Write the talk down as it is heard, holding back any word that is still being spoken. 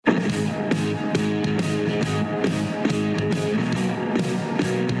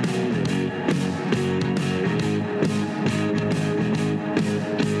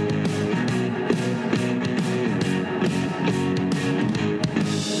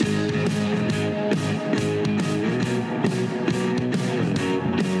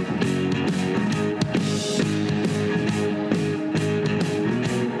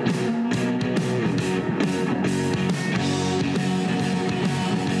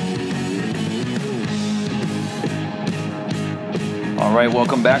All right,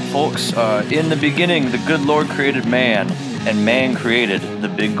 welcome back, folks. In the beginning, the good Lord created man, and man created the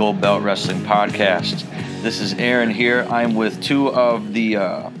Big Gold Belt Wrestling Podcast. This is Aaron here. I'm with two of the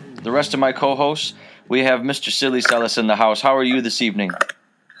rest of my co-hosts. We have Mr. Silly Celis in the house. How are you this evening?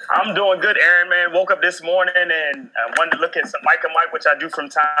 I'm doing good, Aaron, man. Woke up this morning and I wanted to look at some Mike and Mike, which I do from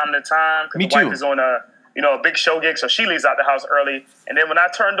time to time. Me too. The wife is on a big show gig, so she leaves out the house early. And then when I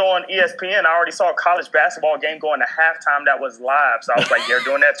turned on ESPN, I already saw a college basketball game going to halftime that was live. So I was like, they're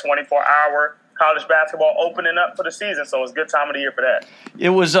doing that 24-hour college basketball opening up for the season. So it was a good time of the year for that. It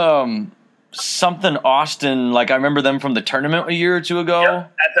was something Austin, like I remember them from the tournament a year or two ago.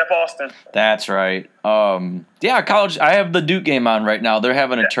 Yep, SF Austin. That's right. College. I have the Duke game on right now. They're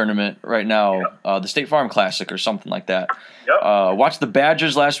having a tournament right now, the State Farm Classic or something like that. Yep. Watched the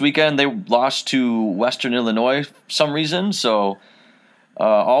Badgers last weekend. They lost to Western Illinois for some reason. So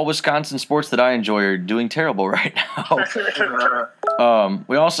all Wisconsin sports that I enjoy are doing terrible right now.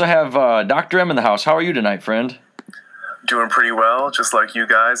 We also have Dr. M in the house. How are you tonight, friend? Doing pretty well. Just like you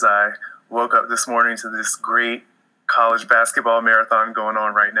guys, I woke up this morning to this great college basketball marathon going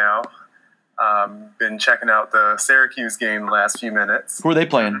on right now. Been checking out the Syracuse game the last few minutes. Who are they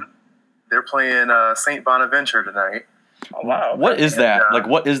playing? They're playing St. Bonaventure tonight. Oh, wow. What is that?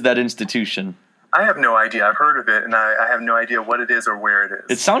 What is that institution? I have no idea. I've heard of it, and I have no idea what it is or where it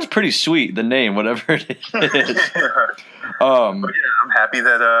is. It sounds pretty sweet, the name, whatever it is. But I'm happy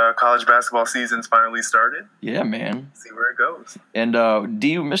that college basketball season's finally started. Yeah, man. See where it goes. And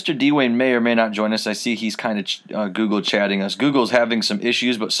Mr. Dwayne may or may not join us. I see he's kind of Google chatting us. Google's having some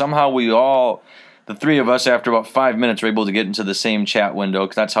issues, but somehow the three of us, after about 5 minutes, are able to get into the same chat window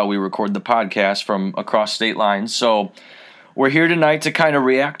because that's how we record the podcast from across state lines. So we're here tonight to kind of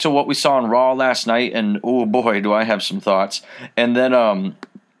react to what we saw on Raw last night, and oh boy, do I have some thoughts. And then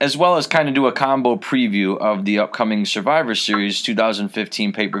as well as kind of do a combo preview of the upcoming Survivor Series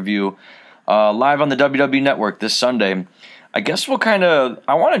 2015 pay-per-view live on the WWE Network this Sunday. I guess I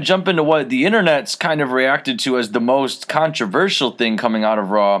want to jump into what the internet's kind of reacted to as the most controversial thing coming out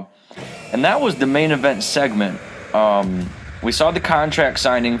of Raw, and that was the main event segment. We saw the contract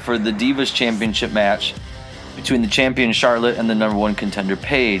signing for the Divas Championship match between the champion Charlotte and the number one contender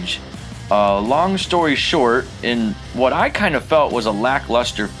Paige. Long story short, in what I kind of felt was a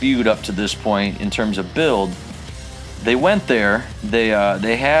lackluster feud up to this point in terms of build, they went there. They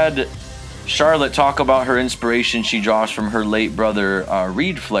had Charlotte talk about her inspiration she draws from her late brother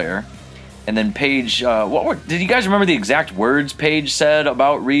Reed Flair, and then Paige. Did you guys remember the exact words Paige said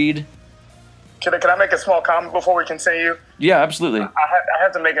about Reed? Can I make a small comment before we continue? Yeah, absolutely. I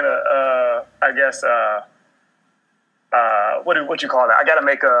have to make what you call that? I got to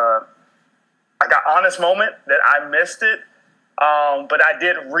make a honest moment that I missed it, but I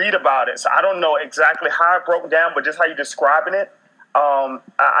did read about it, so I don't know exactly how it broke down, but just how you describing it,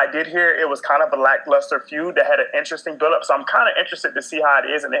 I did hear it was kind of a lackluster feud that had an interesting build-up, so I'm kind of interested to see how it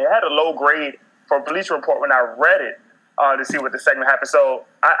is, and they had a low grade for Bleacher Report when I read it to see what the segment happened. So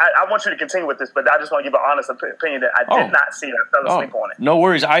I want you to continue with this, but I just want to give an honest opinion that I did not see it. I fell asleep on it. No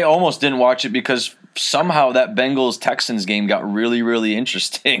worries. I almost didn't watch it because somehow that Bengals-Texans game got really, really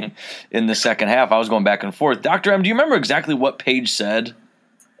interesting in the second half. I was going back and forth. Dr. M, do you remember exactly what Paige said?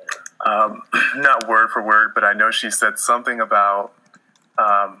 Not word for word, but I know she said something about,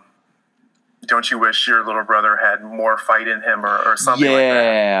 don't you wish your little brother had more fight in him or something like that.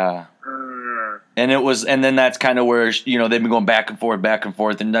 Yeah. And then that's kind of where, they've been going back and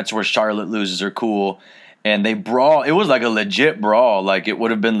forth, and that's where Charlotte loses her cool. And they brawl. It was like a legit brawl. Like, it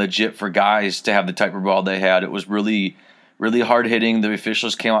would have been legit for guys to have the type of brawl they had. It was really, really hard-hitting. The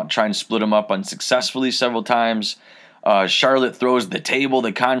officials came out and tried to split them up unsuccessfully several times. Charlotte throws the table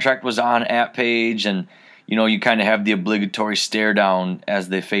the contract was on at Paige, and, you kind of have the obligatory stare down as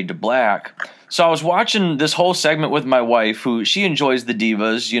they fade to black. So I was watching this whole segment with my wife, who she enjoys the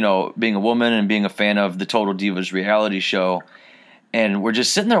Divas, being a woman and being a fan of the Total Divas reality show. And we're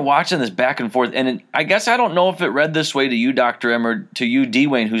just sitting there watching this back and forth. And I guess I don't know if it read this way to you, Dr. M, or to you,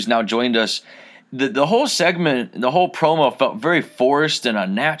 Dwayne, who's now joined us. The whole segment, the whole promo felt very forced and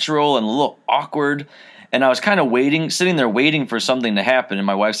unnatural and a little awkward. And I was kind of sitting there waiting for something to happen. And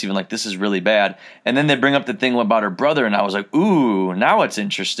my wife's even like, this is really bad. And then they bring up the thing about her brother. And I was like, ooh, now it's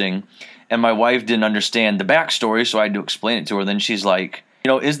interesting. And my wife didn't understand the backstory, so I had to explain it to her. Then she's like,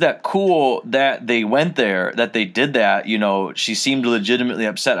 is that cool that they went there, that they did that? She seemed legitimately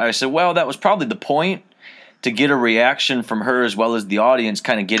upset. I said, well, that was probably the point, to get a reaction from her as well as the audience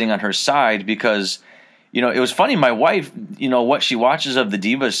kind of getting on her side, because, it was funny. My wife, what she watches of the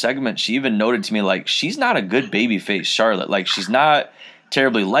Divas segment, she even noted to me, like, she's not a good babyface Charlotte. Like, she's not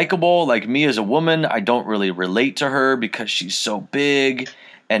terribly likable. Like me as a woman, I don't really relate to her because she's so big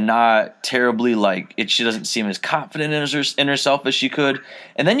and not terribly she doesn't seem as confident in herself as she could.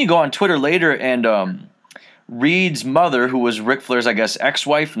 And then you go on Twitter later and Reed's mother, who was Ric Flair's, I guess,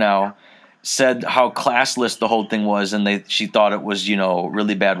 ex-wife now, said how classless the whole thing was, and she thought it was,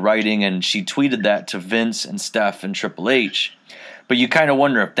 really bad writing, and she tweeted that to Vince and Steph and Triple H. But you kind of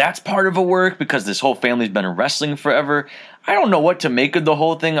wonder if that's part of a work because this whole family's been in wrestling forever. I don't know what to make of the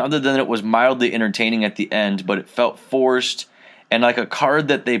whole thing other than it was mildly entertaining at the end, but it felt forced and like a card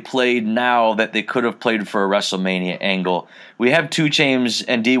that they played now that they could have played for a WrestleMania angle. We have 2 Chainz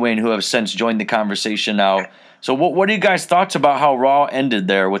and D-Wayne who have since joined the conversation now. So what are you guys' thoughts about how Raw ended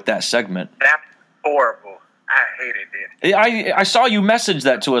there with that segment? That's horrible. I hated it. I saw you message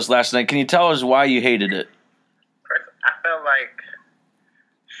that to us last night. Can you tell us why you hated it? First, I felt like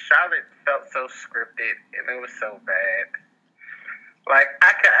Charlotte felt so scripted, and it was so bad. Like,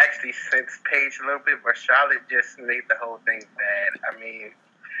 I could actually sense Paige a little bit, but Charlotte just made the whole thing bad. I mean,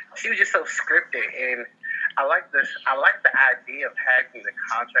 she was just so scripted, and I like the idea of having the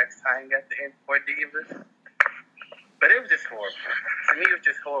contracts signed at the end for Divas. But it was just horrible. To me, it was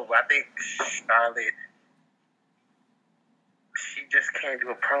just horrible. I think Charlotte, she just can't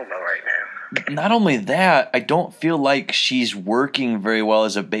do a promo right now. Not only that, I don't feel like she's working very well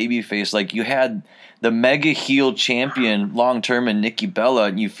as a babyface. Like, you had the mega heel champion long-term in Nikki Bella,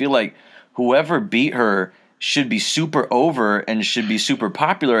 and you feel like whoever beat her should be super over and should be super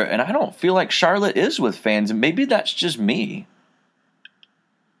popular, and I don't feel like Charlotte is with fans, and maybe that's just me.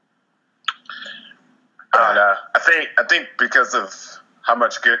 I think because of how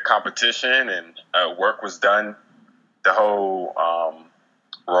much good competition and work was done, the whole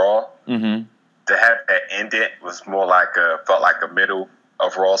Raw, to have that ended was more felt like a middle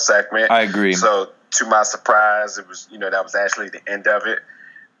of Raw segment. I agree. So to my surprise, it was that was actually the end of it.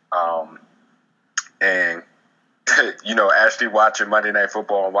 And actually watching Monday Night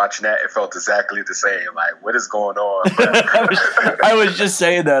Football and watching that, it felt exactly the same. Like, what is going on? I was just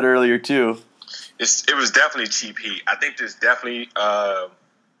saying that earlier too. It was definitely cheap heat. I think there's definitely I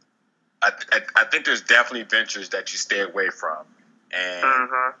think there's definitely ventures that you stay away from. And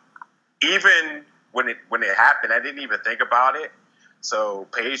even when it happened, I didn't even think about it. So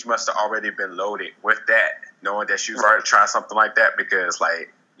Paige must have already been loaded with that, knowing that she was going to try something like that. Because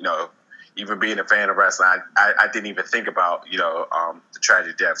even being a fan of wrestling, I didn't even think about the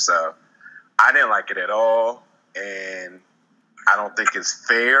tragic death. So I didn't like it at all, and I don't think it's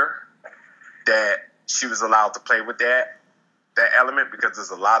fair that she was allowed to play with that element, because there's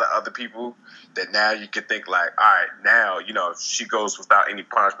a lot of other people that now you can think like, all right, now, if she goes without any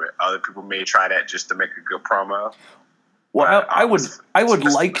punishment, other people may try that just to make a good promo. Well, I would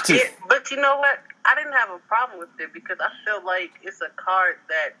like to. But you know what? I didn't have a problem with it because I feel like it's a card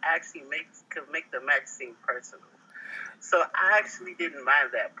that actually could make the match seem personal. So I actually didn't mind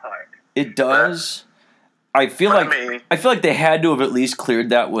that part. It does. I feel like they had to have at least cleared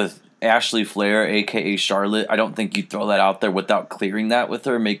that with Ashley Flair, a.k.a. Charlotte. I don't think you throw that out there without clearing that with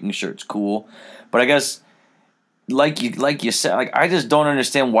her, making sure it's cool. But I guess, like you said, like, I just don't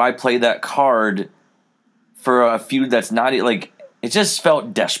understand why play that card for a feud that's not like. It just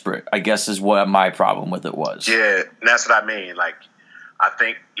felt desperate, I guess, is what my problem with it was. Yeah, that's what I mean. Like, I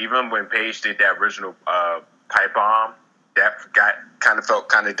think even when Paige did that original pipe bomb, that felt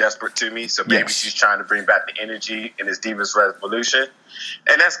kind of desperate to me. So maybe she's trying to bring back the energy in this Divas Revolution,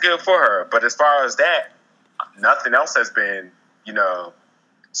 and that's good for her. But as far as that, nothing else has been,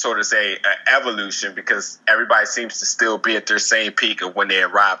 sort of say an evolution, because everybody seems to still be at their same peak of when they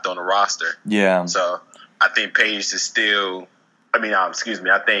arrived on the roster. Yeah. So I think Paige is still. I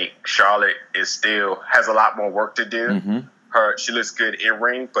think Charlotte has a lot more work to do. Mm-hmm. She looks good in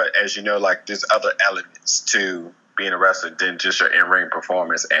ring, but as you know, like, there's other elements to being a wrestler than just your in-ring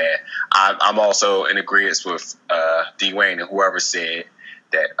performance. And I'm also in agreement with D-Wayne and whoever said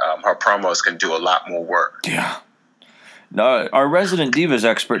that her promos can do a lot more work. Yeah. No, our resident Divas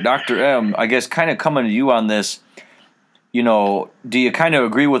expert, Dr. M, I guess, kind of coming to you on this. Do you kind of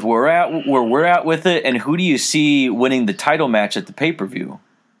agree with where we're at with it, and who do you see winning the title match at the pay-per-view?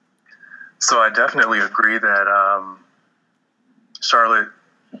 So I definitely agree that Charlotte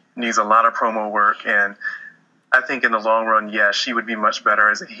needs a lot of promo work, and I think in the long run, she would be much better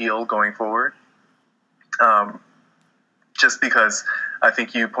as a heel going forward. Just because I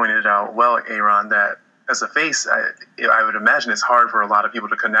think you pointed out well, Aaron, that as a face, I would imagine it's hard for a lot of people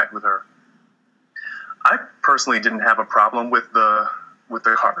to connect with her. I personally didn't have a problem with the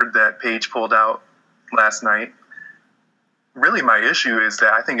card that Paige pulled out last night. Really, my issue is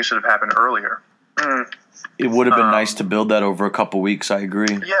that I think it should have happened earlier. It would have been nice to build that over a couple weeks. I agree.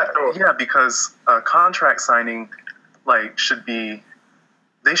 Yeah, because a contract signing, like,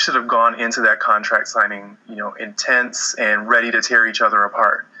 they should have gone into that contract signing, intense and ready to tear each other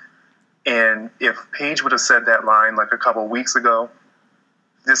apart. And if Paige would have said that line like a couple weeks ago,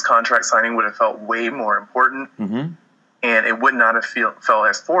 this contract signing would have felt way more important, and it would not have felt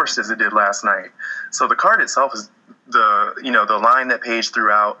as forced as it did last night. So the card itself is the line that Paige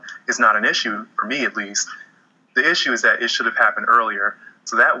threw out is not an issue for me, at least. The issue is that it should have happened earlier.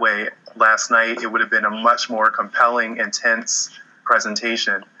 So that way, last night, it would have been a much more compelling, intense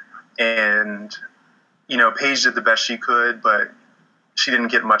presentation. And, Paige did the best she could, but she didn't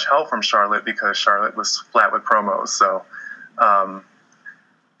get much help from Charlotte because Charlotte was flat with promos. So,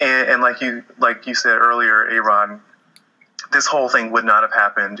 and like you said earlier, Aaron, this whole thing would not have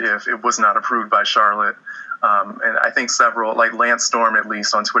happened if it was not approved by Charlotte. And I think several, like Lance Storm, at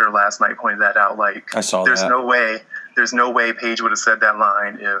least on Twitter last night, pointed that out. Like, I saw there's that. There's no way Paige would have said that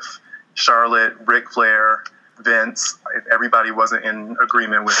line if Charlotte, Ric Flair, Vince, if everybody wasn't in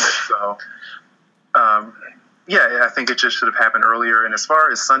agreement with it. So, I think it just should have happened earlier. And as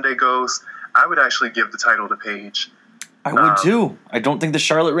far as Sunday goes, I would actually give the title to Paige. I would too. I don't think the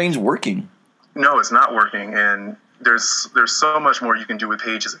Charlotte reign's working. No, it's not working, and there's so much more you can do with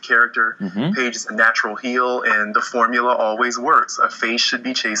Paige as a character. Paige is a natural heel, and the formula always works. A face should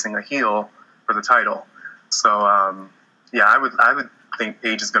be chasing a heel for the title. So, I would think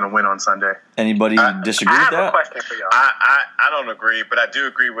Paige is going to win on Sunday. Anybody disagree with that? I have a question for y'all. I don't agree, but I do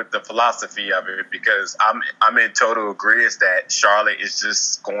agree with the philosophy of it because I'm in total agreement that Charlotte is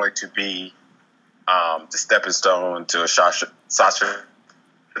just going to be the stepping stone to Sasha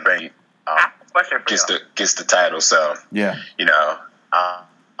Banks. Question for y'all. Gets the title, so yeah,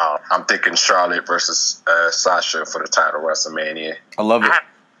 I'm thinking Charlotte versus Sasha for the title WrestleMania. I love it. I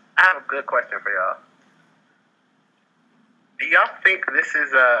have a good question for y'all. Do y'all think this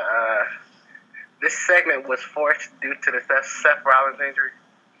is this segment was forced due to the Seth Rollins injury?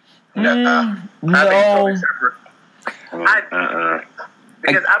 No.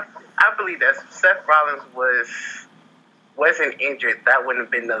 Because I believe that if Seth Rollins wasn't injured, that wouldn't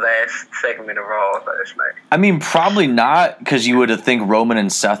have been the last segment of Raw last night. I mean, probably not, because you would have think Roman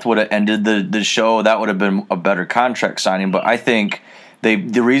and Seth would have ended the show. That would have been a better contract signing. But I think the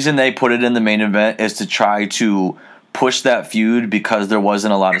reason they put it in the main event is to try to push that feud because there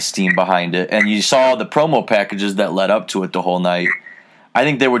wasn't a lot of steam behind it. And you saw the promo packages that led up to it the whole night. I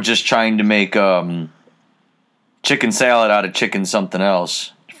think they were just trying to make chicken salad out of chicken something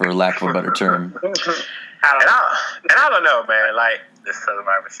else, for lack of a better term. I don't know, man. Like this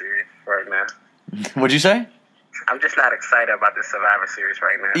Survivor Series right now. What'd you say? I'm just not excited about this Survivor Series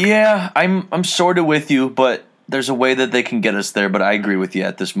right now. Yeah, I'm sort of with you, but there's a way that they can get us there. But I agree with you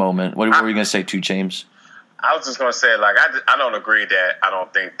at this moment. What were you going to say, 2 James? I was just going to say, like, I don't agree that I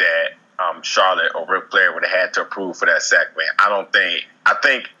don't think that Charlotte or Ric Flair would have had to approve for that segment. I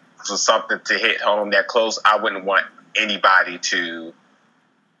think for something to hit home that close, I wouldn't want anybody to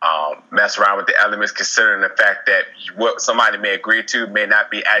mess around with the elements, considering the fact that what somebody may agree to may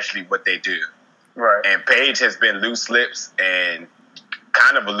not be actually what they do. Right. And Paige has been loose lips and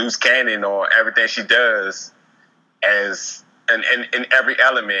kind of a loose cannon on everything she does, as in every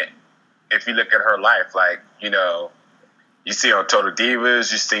element. If you look at her life, like, you see her on Total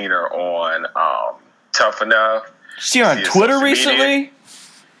Divas, you've seen her on Tough Enough. You see her on Twitter recently?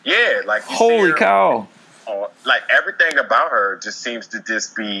 Yeah, like holy cow. Like everything about her just seems to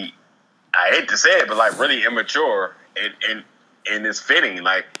just be, I hate to say it, but like really immature and it's fitting.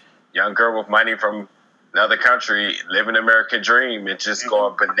 Like young girl with money from another country, living the American dream and just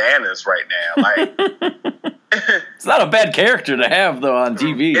going bananas right now. Like it's not a bad character to have though on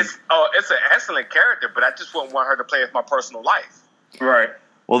TV. It's an excellent character, but I just wouldn't want her to play with my personal life. Right.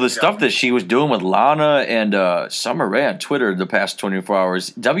 Well, the stuff that she was doing with Lana and Summer Rae on Twitter the past 24 hours,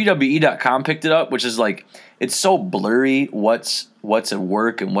 WWE.com picked it up, which is like, it's so blurry what's at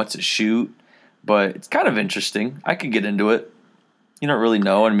work and what's at shoot, but it's kind of interesting. I could get into it. You don't really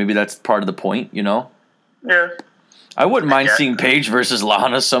know, and maybe that's part of the point, Yeah. I wouldn't mind seeing Paige versus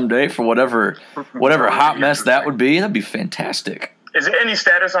Lana someday for whatever hot mess that would be. That'd be fantastic. Is there any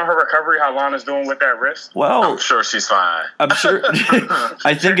status on her recovery? How Lana's doing with that wrist? Well, I'm sure she's fine. I'm sure.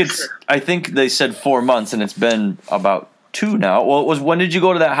 I think they said 4 months, and it's been about 2 now. Well, when did you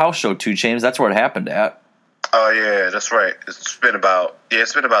go to that house show, 2 Chains? That's where it happened at. Oh yeah, that's right. It's been about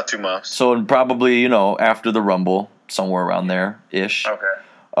 2 months. So probably after the Rumble, somewhere around there ish. Okay.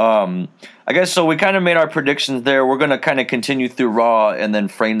 I guess so. We kind of made our predictions there. We're going to kind of continue through Raw and then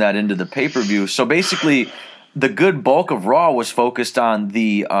frame that into the pay-per-view. So basically, the good bulk of Raw was focused on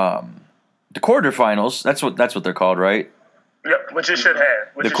the The quarterfinals. That's what they're called, right? Yep, which it should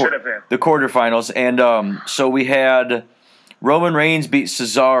have been. The quarterfinals. And so we had Roman Reigns beat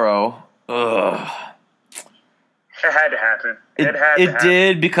Cesaro. Ugh. It had to happen. It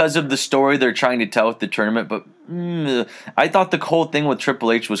did because of the story they're trying to tell with the tournament, but I thought the whole thing with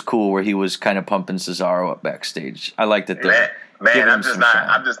Triple H was cool where he was kind of pumping Cesaro up backstage. I liked it there. Man, I'm just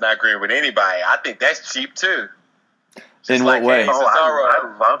not agreeing with anybody. I think that's cheap too. In what way? Hey, Cesaro,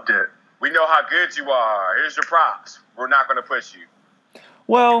 I loved it. We know how good you are. Here's your props. We're not going to push you.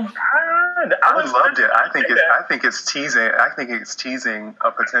 Well, I loved it. I think it's teasing. I think it's teasing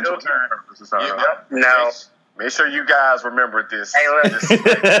a potential turn for Cesaro. No. Make sure you guys remember this. Hey, look,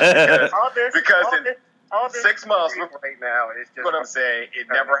 because all this 6 months right now is just what I'm saying. It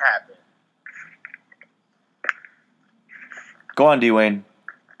never happened. go on, Dwayne.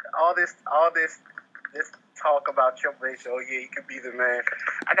 all this talk about Triple H. Oh yeah, he could be the man.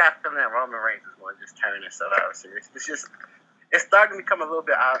 I got a feeling that Roman Reigns is going to just turn this out of serious. It's starting to become a little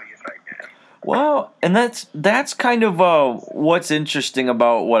bit obvious right now. Well, and that's kind of what's interesting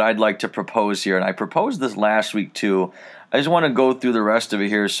about what I'd like to propose here, and I proposed this last week too. I just want to go through the rest of it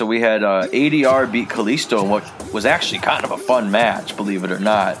here. So we had ADR beat Kalisto in what was actually kind of a fun match, believe it or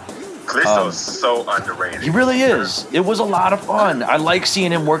not. Kalisto's so underrated. He really is. It was a lot of fun. I like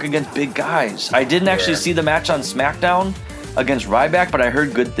seeing him work against big guys. I didn't actually see the match on SmackDown against Ryback, but I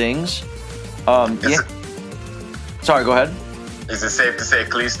heard good things. Sorry, go ahead. Is it safe to say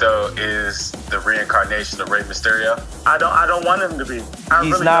Kalisto is the reincarnation of Rey Mysterio? I don't want him to be.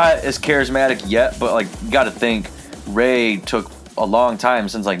 He's not as charismatic yet, but like you got to think Rey took a long time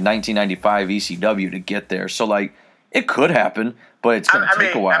since like 1995 ECW to get there. So like it could happen, but it's going to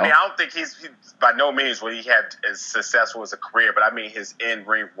take a while. I mean, I don't think he's by no means will he have as successful as a career, but I mean his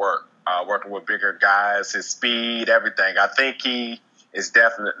in-ring work, working with bigger guys, his speed, everything. I think he is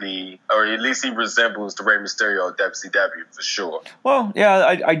definitely, or at least he resembles the Rey Mysterio of WCW for sure. Well,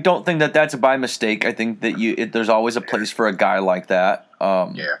 yeah, I don't think that that's by mistake. I think that there's always a place for a guy like that.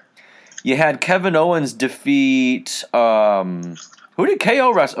 You had Kevin Owens defeat who did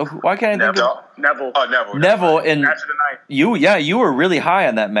KO wrestle? Why can't I think of Neville? Oh, Neville. Neville and Match of the night. You were really high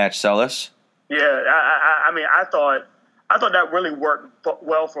on that match, Celis. Yeah, I mean, I thought that really worked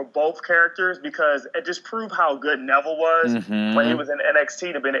well for both characters because it just proved how good Neville was when he was in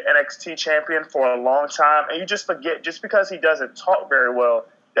NXT, to be an NXT champion for a long time. And you just forget, just because he doesn't talk very well,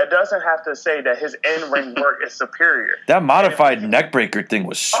 that doesn't have to say that his in-ring work is superior. That modified neckbreaker thing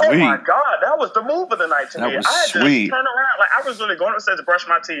was sweet. Oh my God, that was the move of the night to me. Was I had sweet. to turn around, like I was really going upstairs to brush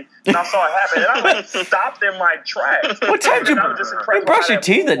my teeth, and I saw it happen, and I like stopped in my tracks. What time did you brush your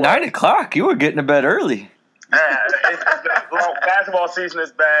teeth at 9 o'clock? You were getting to bed early. Basketball season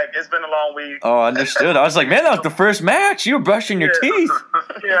is back. It's been a long week. Oh, understood. I was like, man, that was the first match. You were brushing your teeth.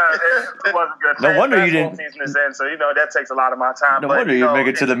 Yeah, it wasn't good. No wonder you didn't. Season is in, so that takes a lot of my time. No wonder you didn't make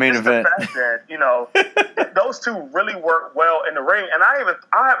it to the main event. The fact that, those two really work well in the ring, and I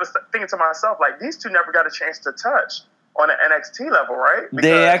was thinking to myself, like, these two never got a chance to touch on an NXT level, right? Because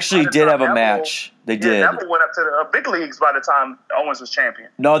they actually did have a match. They did. Neville went up to the big leagues by the time Owens was champion.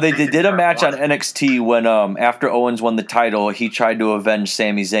 No, they did a match on NXT when after Owens won the title, he tried to avenge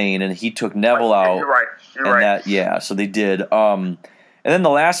Sami Zayn and he took Neville out. You're right. So they did. And then the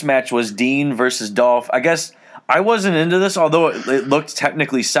last match was Dean versus Dolph. I guess I wasn't into this, although it looked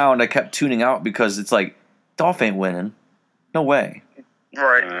technically sound. I kept tuning out because it's like Dolph ain't winning. No way.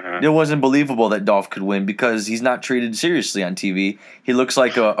 Right. Mm-hmm. It wasn't believable that Dolph could win because he's not treated seriously on TV. He looks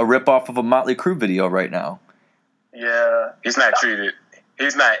like a ripoff of a Motley Crue video right now. Yeah. He's not treated.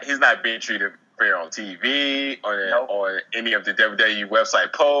 He's not being treated fair on TV on any of the WWE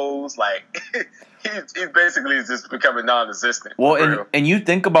website polls. Like he's basically just becoming non-existent. Well, and you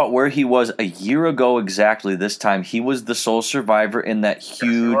think about where he was a year ago exactly this time. He was the sole survivor in that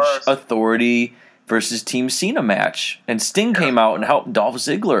huge Authority versus Team Cena match. And Sting came out and helped Dolph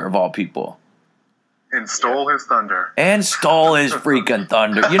Ziggler, of all people. And stole his thunder. And stole his freaking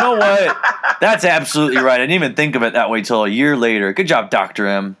thunder. You know what? That's absolutely right. I didn't even think of it that way till a year later. Good job, Dr.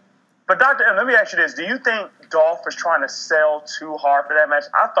 M. But Dr. M, let me ask you this. Do you think Dolph was trying to sell too hard for that match?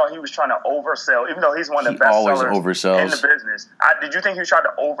 I thought he was trying to oversell, even though he's one of the best sellers in the business. Did you think he was trying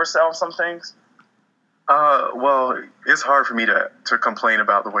to oversell some things? Well, it's hard for me to complain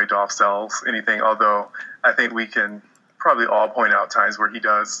about the way Dolph sells anything, although I think we can probably all point out times where he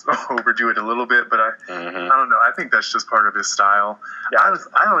does overdo it a little bit, but I don't know. I think that's just part of his style. Yeah.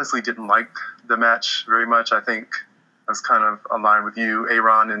 I honestly didn't like the match very much. I think I was kind of aligned with you,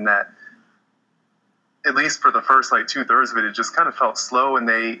 Aaron, in that at least for the first like 2/3 of it, it just kind of felt slow, and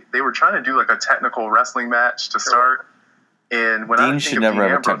they were trying to do like a technical wrestling match to start. And when Dean I should think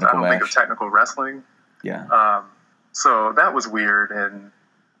never of Dean have a Ambrose, I technical don't think match. of technical wrestling. Yeah. So that was weird. And,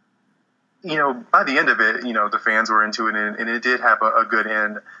 by the end of it, the fans were into it, and it did have a good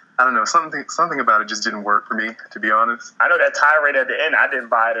end. I don't know, something about it just didn't work for me, to be honest. I know that tirade at the end, I didn't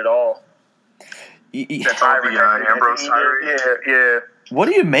buy it at all. That tirade, the Ambrose tirade? Yeah. What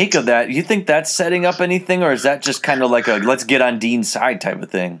do you make of that? You think that's setting up anything, or is that just kind of like a let's get on Dean's side type of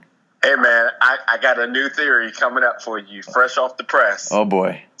thing? Hey man, I got a new theory coming up for you, fresh off the press. Oh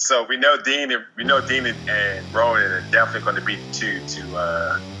boy! So we know Dean and Roman are definitely going to be the two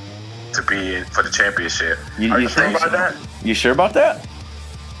to be in for the championship. Are you sure about that? You sure about that?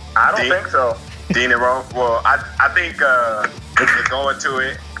 I don't think so. Dean and Roman. Well, I think they're going to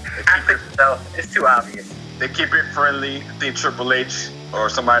it. I think so. It's too obvious. They keep it friendly. I think Triple H or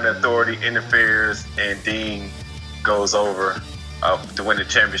somebody in authority interferes, and Dean goes over to win the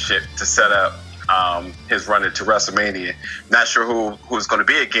championship to set up his run into WrestleMania. Not sure who's going to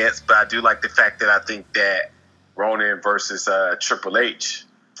be against, but I do like the fact that I think that Roman versus Triple H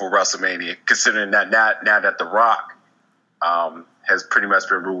for WrestleMania, considering that now that The Rock has pretty much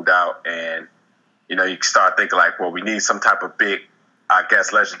been ruled out, and you can start thinking like, well, we need some type of big, I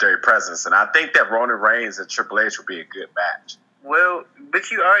guess, legendary presence, and I think that Roman Reigns and Triple H will be a good match. Well, but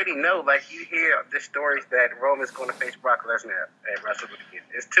you already know, like you hear the stories that Roman's going to face Brock Lesnar at WrestleMania.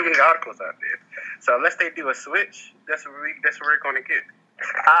 There's too many articles out there. So unless they do a switch, that's what we're going to get.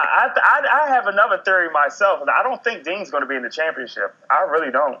 I have another theory myself. I don't think Dean's going to be in the championship. I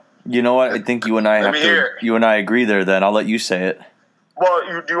really don't. You know what? I think you and I you and I agree there. Then I'll let you say it. Well,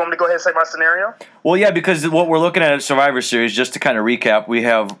 do you want me to go ahead and say my scenario? Well, yeah, because what we're looking at Survivor Series, just to kind of recap, we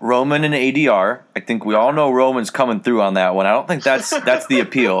have Roman and ADR. I think we all know Roman's coming through on that one. I don't think that's the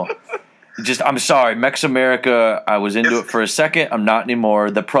appeal. I'm sorry, Mex America, I was into it for a second. I'm not anymore.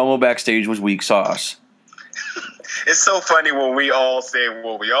 The promo backstage was weak sauce. It's so funny when we all say,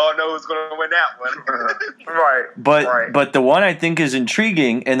 well, we all know who's going to win that one. Right. But the one I think is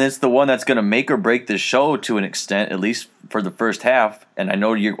intriguing, and it's the one that's going to make or break the show to an extent, at least for the first half. And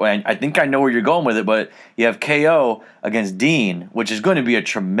I think I know where you're going with it, but you have KO against Dean, which is going to be a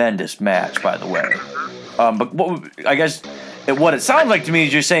tremendous match, by the way. But what it sounds like to me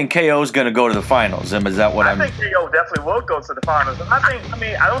is you're saying KO is going to go to the finals. Is that what I think KO definitely will go to the finals.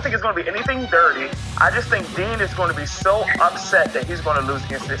 I don't think it's going to be anything dirty. I just think Dean is going to be so upset that he's going to lose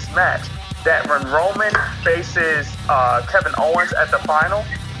against this match that when Roman faces Kevin Owens at the final,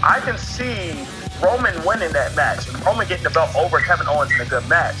 I can see Roman winning that match and Roman getting the belt over Kevin Owens in a good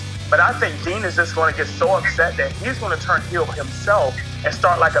match. But I think Dean is just going to get so upset that he's going to turn heel himself and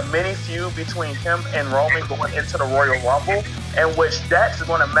start like a mini feud between him and Roman going into the Royal Rumble, in which that's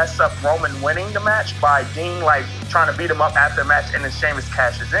going to mess up Roman winning the match by Dean like trying to beat him up after the match, and then Sheamus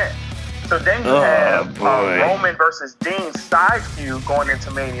cashes in. So then you have Roman versus Dean's side feud going into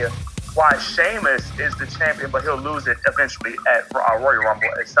Mania, while Sheamus is the champion, but he'll lose it eventually at Royal Rumble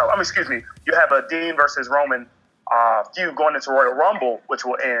itself. You have a Dean versus Roman feud going into Royal Rumble, which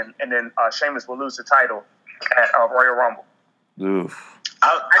will end, and then Sheamus will lose the title at Royal Rumble. Oof.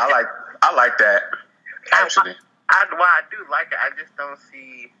 I like that, actually. I do like it. I just don't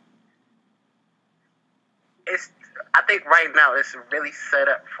see. I think right now it's really set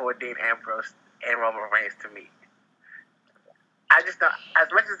up for Dean Ambrose and Roman Reigns to meet. I just don't. As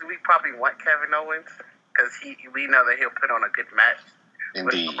much as we probably want Kevin Owens, because we know that he'll put on a good match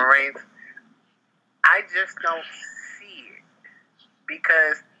with Roman Reigns, I just don't see it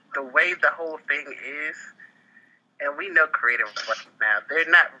because the way the whole thing is, and we know creative right now, they're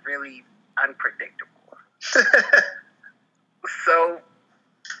not really unpredictable. So,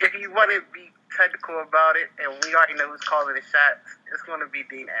 if you want to be technical about it, and we already know who's calling the shots, it's going to be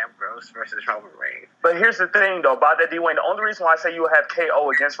Dean Ambrose versus Roman Reigns. But here's the thing, though, about that, D-Wayne, the only reason why I say you have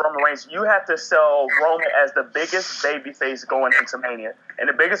KO against Roman Reigns, you have to sell Roman as the biggest babyface going into Mania. And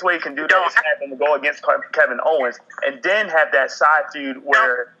the biggest way you can do that is have him go against Kevin Owens, and then have that side feud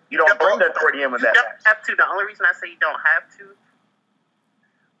where you don't bring the authority in with that match. You don't have to. The only reason I say you don't have to,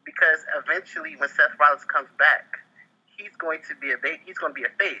 because eventually when Seth Rollins comes back, he's going to be a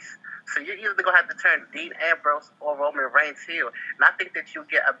face. So you're either going to have to turn Dean Ambrose or Roman Reigns heel. And I think that you'll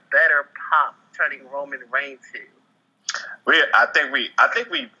get a better pop turning Roman Reigns heel. I think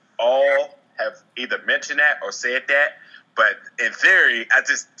we all have either mentioned that or said that, but in theory, I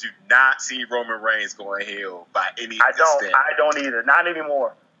just do not see Roman Reigns going heel by any extent. I don't either. Not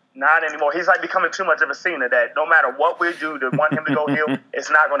anymore. Not anymore. He's like becoming too much of a Cena that no matter what we do to want him to go heel, it's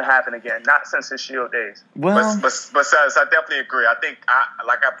not going to happen again. Not since his Shield days. Well, but I definitely agree. I think,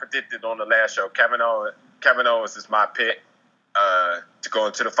 like I predicted on the last show, Kevin Owens is my pick to go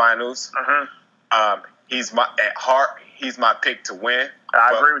into the finals. Mm-hmm. He's at heart. he's my pick to win.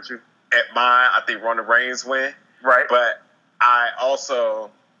 I agree with you. At mine, I think Roman Reigns win. Right. But I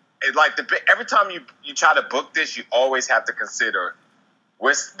also every time you try to book this, you always have to consider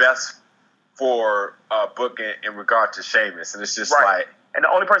what's best for booking in regard to Sheamus, and it's just like. And the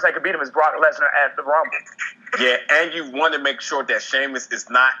only person that could beat him is Brock Lesnar at the Rumble. Yeah, and you want to make sure that Sheamus is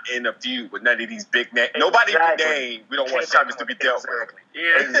not in a feud with none of these big names. Nobody in the name, we don't want Sheamus to be dealt with.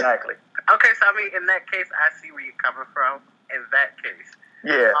 Yeah. Exactly. Okay, so I mean, in that case, I see where you're coming from. In that case.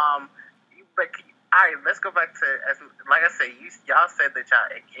 Yeah. But all right, let's go back to like I said, y'all said that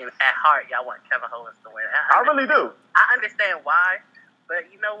y'all at heart y'all want Kevin Owens to win. I really do. I understand why,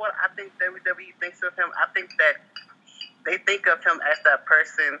 but you know what? I think WWE thinks of him. I think that they think of him as that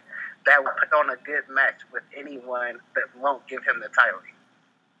person that will put on a good match with anyone that won't give him the title.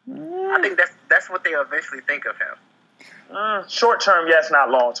 I think that's what they eventually think of him. Short term, yes, not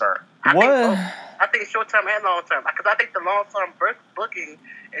long term. I think short term and long term, because I think the long term booking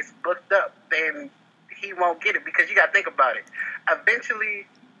is booked up, then he won't get it, because you got to think about it. Eventually,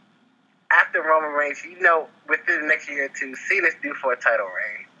 after Roman Reigns, within the next year or two, Cena's due for a title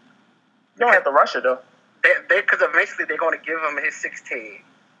reign. You don't have to rush it though. Because eventually they're going to give him his 16.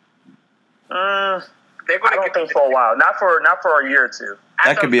 I don't think for a while. Not for a year or two.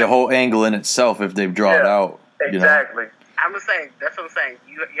 That could be a whole angle in itself if they draw it out. Exactly. I'm just saying, that's what I'm saying.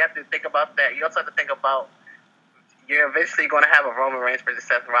 You have to think about that. You also have to think about you're eventually going to have a Roman Reigns versus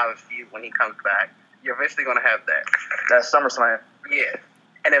Seth Rollins feud when he comes back. You're eventually going to have that. That's SummerSlam. Yeah.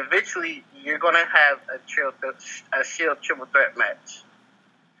 And eventually you're going to have a Shield triple threat match.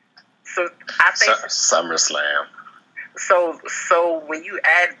 So I think SummerSlam. So when you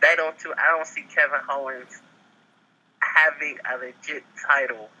add that onto, I don't see Kevin Owens having a legit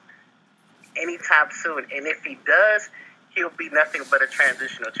title anytime soon. And if he does, he'll be nothing but a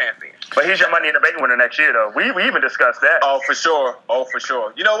transitional champion. But he's your Money in the Bank winner next year, though. We even discussed that. Oh, for sure.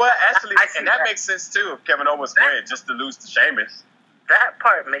 You know what? Actually, and that makes sense too. If Kevin Owens wins, just to lose to Sheamus. That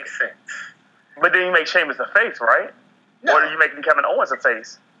part makes sense. But then you make Sheamus a face, right? No. Or are you making Kevin Owens a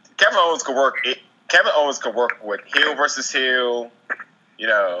face? Kevin Owens could work. Kevin Owens could work with heel versus heel.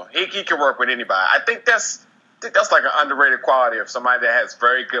 He can work with anybody. I think that's like an underrated quality of somebody that has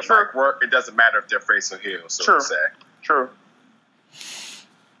very good mic work. It doesn't matter if they're face or heel. So to say. True.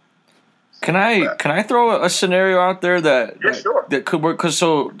 Can I throw a scenario out there that could work? Because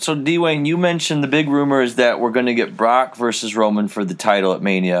so D-Wayne, you mentioned the big rumor is that we're going to get Brock versus Roman for the title at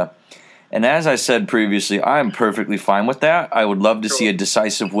Mania. And as I said previously, I'm perfectly fine with that. I would love to see a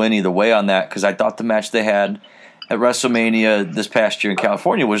decisive win either way on that, because I thought the match they had at WrestleMania this past year in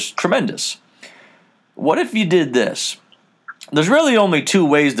California was tremendous. What if you did this? There's really only two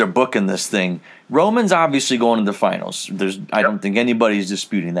ways they're booking this thing. Roman's obviously going to the finals. I don't think anybody's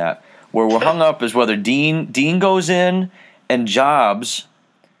disputing that. Where we're hung up is whether Dean goes in and jobs,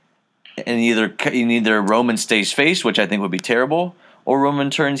 and either Roman stays face, which I think would be terrible, or Roman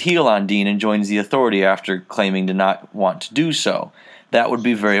turns heel on Dean and joins the Authority after claiming to not want to do so. That would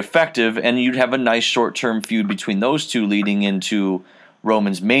be very effective, and you'd have a nice short-term feud between those two leading into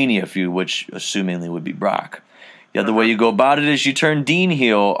Roman's Mania feud, which assumingly would be Brock. The other way you go about it is you turn Dean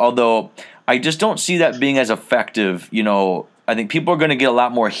heel, although I just don't see that being as effective. I think people are going to get a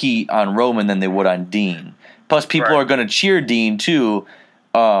lot more heat on Roman than they would on Dean. Plus, people are going to cheer Dean, too.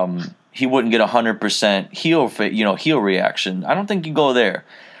 He wouldn't get 100% heel reaction. I don't think you go there.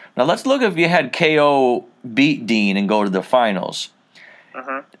 Now let's look if you had KO beat Dean and go to the finals.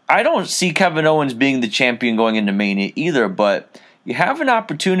 I don't see Kevin Owens being the champion going into Mania either, but you have an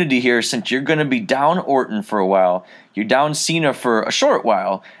opportunity here since you're going to be down Orton for a while, you're down Cena for a short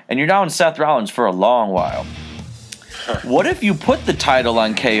while, and you're down Seth Rollins for a long while. What if you put the title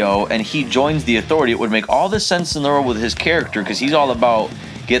on KO and he joins the Authority? It would make all the sense in the world with his character, because he's all about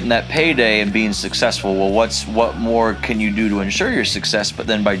getting that payday and being successful. Well, what more can you do to ensure your success but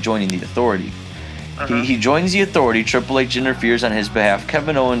then by joining the Authority? He joins the Authority, Triple H interferes on his behalf,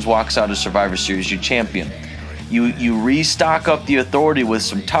 Kevin Owens walks out as Survivor Series, your champion. You restock up the Authority with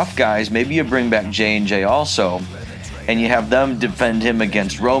some tough guys, maybe you bring back J&J also, and you have them defend him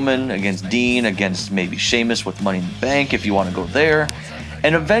against Roman, against Dean, against maybe Sheamus with Money in the Bank if you want to go there.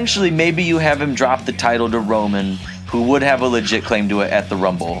 And eventually maybe you have him drop the title to Roman, who would have a legit claim to it at the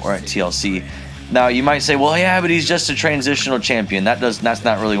Rumble or at TLC. Now you might say, well, yeah, but he's just a transitional champion. That's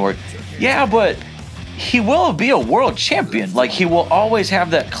not really work. Yeah, but he will be a world champion. Like, he will always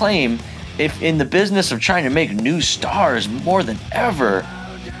have that claim. If in the business of trying to make new stars more than ever,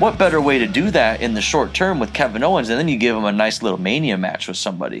 what better way to do that in the short term with Kevin Owens, and then you give him a nice little Mania match with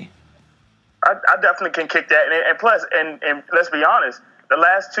somebody? I definitely can kick that. And plus, and let's be honest, the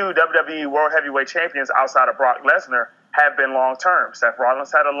last two WWE World Heavyweight Champions outside of Brock Lesnar have been long term. Seth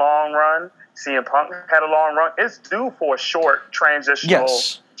Rollins had a long run. CM Punk had a long run. It's due for a short transitional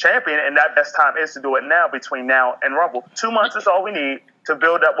champion, and that best time is to do it now between now and Rumble. 2 months is all we need to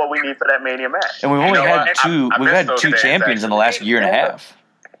build up what we need for that Mania match. And we've only had two champions in the last year and a half.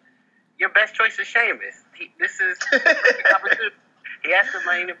 Your best choice is Sheamus. This is he has the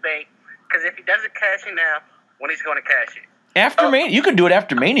money in the bank, because if he doesn't cash it now, when he's going to cash it? After Mania, you can do it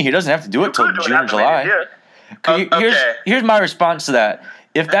after Mania. He doesn't have to do it till June or July. Here's my response to that.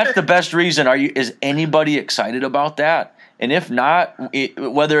 If that's the best reason, is anybody excited about that? And if not,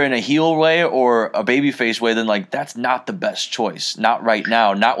 whether in a heel way or a babyface way, then that's not the best choice. Not right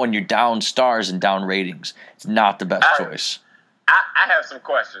now. Not when you're down stars and down ratings. It's not the best choice. I have some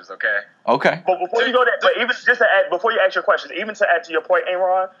questions. Okay. But before you go there, but even just to add, before you ask your questions, even to add to your point,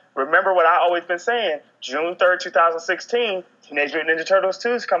 Aaron, remember what I always been saying. June 3rd, 2016, Teenage Mutant Ninja Turtles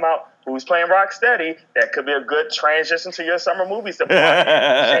 2's come out. Who's playing Rocksteady? That could be a good transition to your summer movies.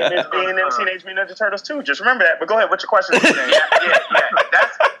 Sheamus being in Teenage Mutant Ninja Turtles 2. Just remember that. But go ahead. What's your question? Yeah.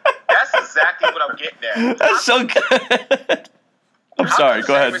 That's exactly what I'm getting at. That's so good. I'm sorry.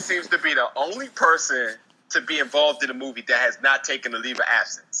 Go ahead. Sheamus seems to be the only person to be involved in a movie that has not taken a leave of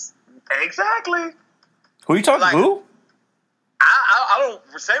absence. Exactly. Who are you talking? Who? I don't.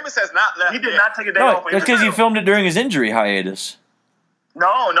 Sheamus has not left. He did not take a day off. That's because he filmed it during his injury hiatus.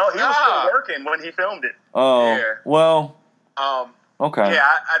 No, he was still working when he filmed it. Oh, yeah. Well. Okay. Yeah,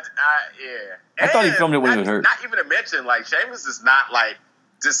 I thought he filmed it when he was hurt. Not even to mention, Sheamus is not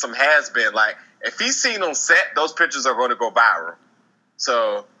just some has been. If he's seen on set, those pictures are going to go viral.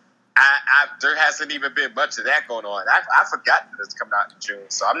 So. There hasn't even been much of that going on. I forgot that it's coming out in June,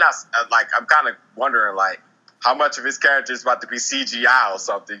 so I'm not I'm kind of wondering how much of his character is about to be CGI or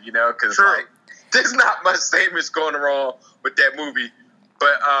something, because there's not much Sheamus going wrong with that movie.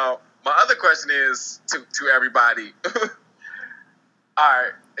 But my other question is to everybody: all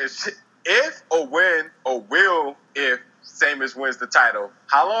right, if or when or will if Sheamus wins the title,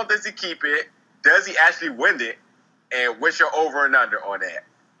 how long does he keep it? Does he actually win it? And what's your over and under on that?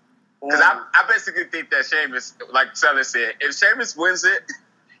 Because I basically think that Sheamus, like Sellers said, if Sheamus wins it,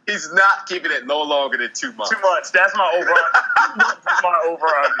 he's not keeping it no longer than 2 months. 2 months. That's my over.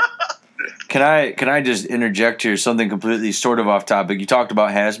 Can I just interject here? Something completely sort of off topic. You talked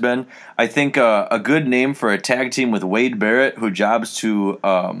about has-been. I think a good name for a tag team with Wade Barrett, who jobs to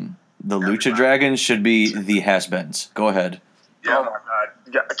the Lucha Dragons, should be the Has-Beens. Go ahead. Yep. Oh my God!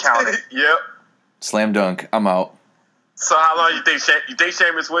 You got counted. Yep. Slam dunk. I'm out. So how long you think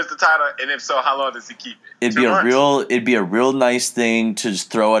Sheamus wins the title, and if so, how long does he keep it? It'd be a real nice thing to just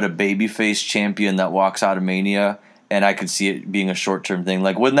throw out a babyface champion that walks out of Mania, and I could see it being a short-term thing.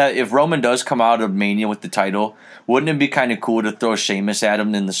 Wouldn't that, if Roman does come out of Mania with the title, wouldn't it be kind of cool to throw Sheamus at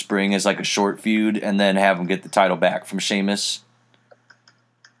him in the spring as a short feud, and then have him get the title back from Sheamus?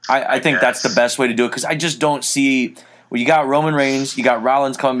 I think that's the best way to do it, because I just don't see. Well, you got Roman Reigns, you got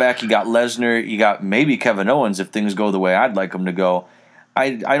Rollins coming back, you got Lesnar, you got maybe Kevin Owens if things go the way I'd like them to go.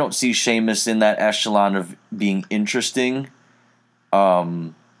 I don't see Sheamus in that echelon of being interesting.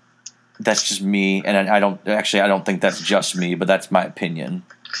 That's just me, and I don't think that's just me, but that's my opinion.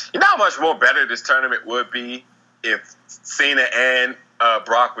 You know how much more better this tournament would be if Cena and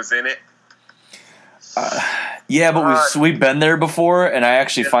Brock was in it? Yeah, but we've been there before, and I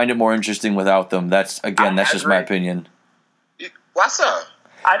actually find it more interesting without them. That's just my opinion. What's up?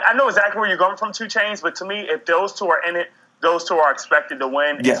 I know exactly where you're going from 2 Chainz, but to me, if those two are in it, those two are expected to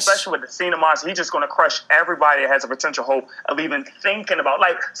win. Yes. Especially with the Cena monster, he's just going to crush everybody that has a potential hope of even thinking about.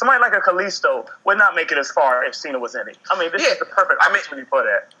 Somebody like a Kalisto would not make it as far if Cena was in it. I mean, this is the perfect opportunity for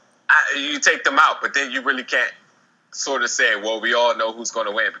that. You take them out, but then you really can't sort of say, well, we all know who's going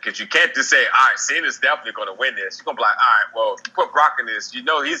to win, because you can't just say, all right, Cena's definitely going to win this. You're going to be like, all right, well, if you put Brock in this, he's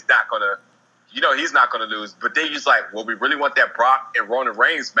not going to lose. But then you're just like, well, we really want that Brock and Roman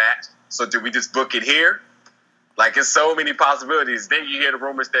Reigns match, so do we just book it here? It's so many possibilities. Then you hear the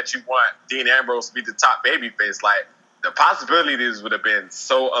rumors that you want Dean Ambrose to be the top babyface. The possibilities would have been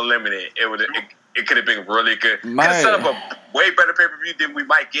so unlimited. It could have been really good. Could have set up a way better pay-per-view than we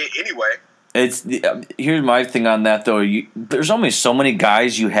might get anyway. Here's my thing on that though. There's only so many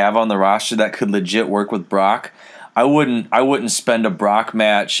guys you have on the roster that could legit work with Brock. I wouldn't spend a Brock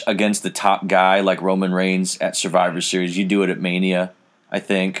match against the top guy like Roman Reigns at Survivor Series. You do it at Mania, I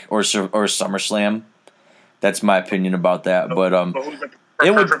think, or SummerSlam. That's my opinion about that. But who's the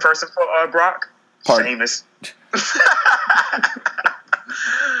perfect person for Brock? Sheamus. You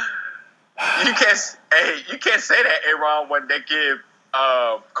can't say that, Aaron, when they give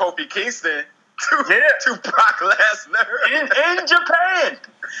Kofi Kingston to Brock Lesnar in Japan.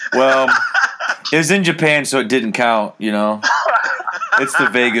 Well, It was in Japan, so it didn't count, you know? It's the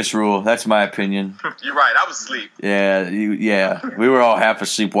Vegas rule. That's my opinion. You're right. I was asleep. Yeah, we were all half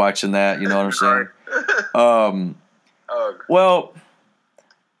asleep watching that, you know what I'm saying? Well,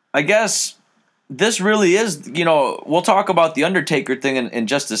 I guess this really is, you know, we'll talk about the Undertaker thing in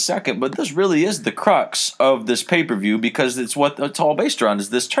just a second, but this really is the crux of this pay-per-view because it's what it's all based around is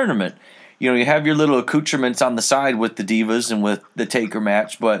this tournament. You know, you have your little accoutrements on the side with the Divas and with the Taker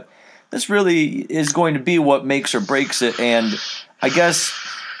match, but this really is going to be what makes or breaks it, and I guess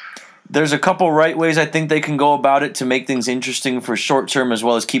there's a couple right ways I think they can go about it to make things interesting for short-term as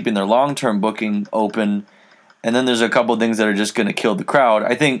well as keeping their long-term booking open, and then there's a couple things that are just going to kill the crowd.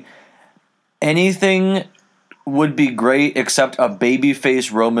 I think anything would be great except a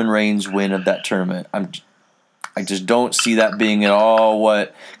babyface Roman Reigns win of that tournament. I just don't see that being at all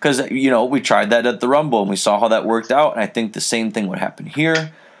what – because, you know, we tried that at the Rumble and we saw how that worked out, and I think the same thing would happen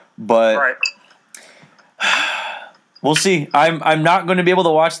here. But we'll see. I'm not going to be able to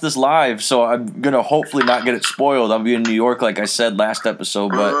watch this live, so I'm going to hopefully not get it spoiled. I'll be in New York, like I said last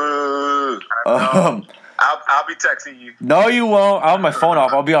episode. But I'll be texting you. No, you won't. I'll have my phone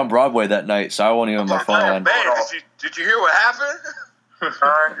off. I'll be on Broadway that night, so I won't even have my phone on. Man, did you hear what happened?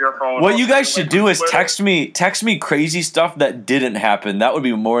 Your phone What you guys should do is text me crazy stuff that didn't happen. That would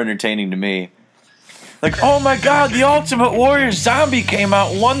be more entertaining to me. Like, oh my God, the Ultimate Warrior Zombie came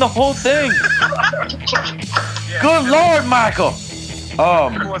out and won the whole thing. Good Lord, Michael.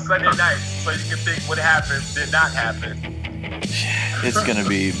 On Sunday night, so you can think what happened did not happen. It's gonna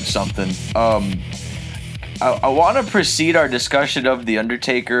be something. I want to precede our discussion of the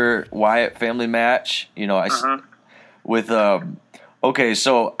Undertaker Wyatt family match. You know, Okay,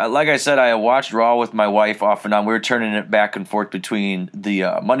 so like I said, I watched Raw with my wife off and on. We were turning it back and forth between the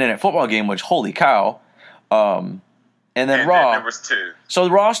Monday Night Football game, which holy cow. And then Raw. There was two. So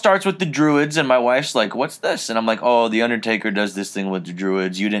Raw starts with the Druids, and my wife's like, "What's this?" And I'm like, "Oh, the Undertaker does this thing with the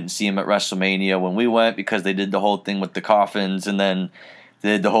Druids. You didn't see him at WrestleMania when we went because they did the whole thing with the coffins, and then they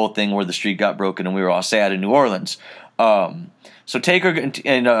did the whole thing where the street got broken and we were all sad in New Orleans." So Taker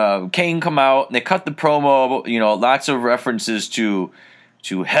and Kane come out, and they cut the promo. You know, lots of references to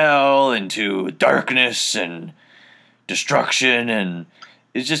hell and to darkness and destruction, and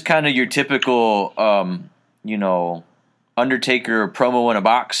it's just kind of your typical Undertaker promo in a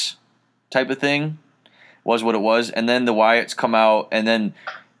box type of thing was what it was. And then the Wyatts come out, and then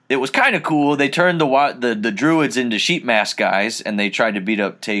it was kind of cool. They turned the Druids into sheep mask guys, and they tried to beat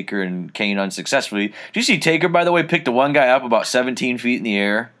up Taker and Kane unsuccessfully. Did you see Taker, by the way, picked the one guy up about 17 feet in the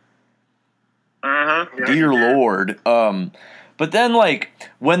air? Mm-hmm. Dear Lord. But then, like,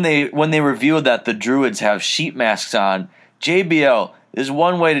 when they revealed that the Druids have sheep masks on, JBL is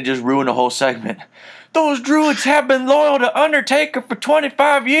one way to just ruin a whole segment. Those Druids have been loyal to Undertaker for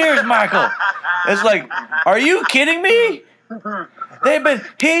 25 years, Michael. It's like, are you kidding me?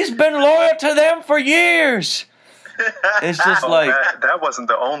 He's been loyal to them for years. It's just that wasn't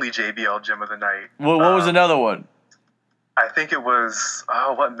the only JBL gem of the night. What was another one? I think it was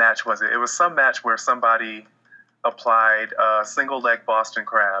what match was it? It was some match where somebody applied a single leg Boston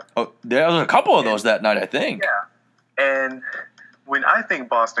Crab. Oh, there was a couple of those that night, I think. Yeah, and when I think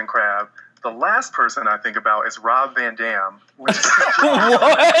Boston Crab, the last person I think about is Rob Van Dam. What?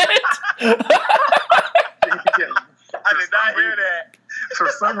 I did not hear that. For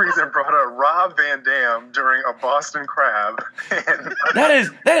some reason, brought up Rob Van Dam during a Boston Crab. And that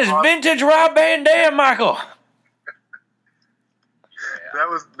is vintage Rob Van Dam, Michael. That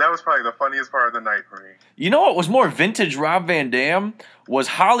was probably the funniest part of the night for me. You know what was more vintage Rob Van Dam? Was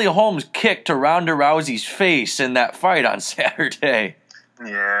Holly Holmes' kick to Ronda Rousey's face in that fight on Saturday.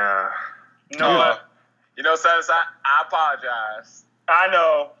 Yeah. No. Silas, I apologize. I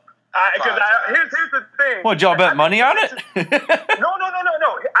know. Here's the thing. What, did y'all bet money on it? No.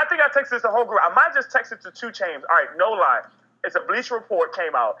 I think I texted the whole group. I might just text it to 2 Chainz. All right, no lie. It's a Bleacher Report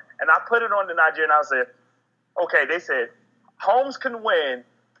came out, and I put it on the Nigerian. I said, okay, they said, Holmes can win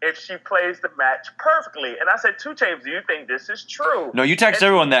if she plays the match perfectly. And I said, 2 Chainz, do you think this is true? No, you text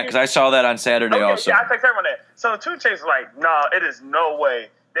everyone that because I saw that on Saturday also. Yeah, I text everyone that. So 2 Chainz was like, no, it is no way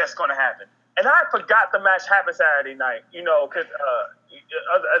that's going to happen. And I forgot the match happened Saturday night, because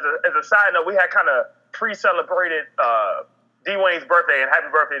as a side note, we had kind of pre-celebrated D-Wayne's birthday and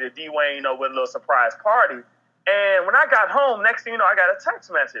happy birthday to D-Wayne, with a little surprise party. And when I got home, next thing you know, I got a text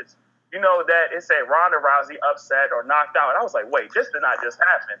message, that it said Ronda Rousey upset or knocked out. And I was like, wait, this did not just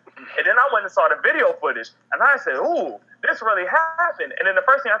happen. And then I went and saw the video footage, and I said, ooh, this really happened. And then the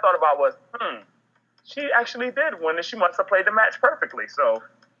first thing I thought about was, she actually did win, and she must have played the match perfectly. So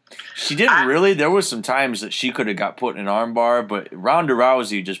She didn't really. There was some times that she could have got put in an armbar, but Ronda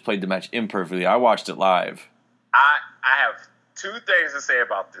Rousey just played the match imperfectly. I watched it live. I have two things to say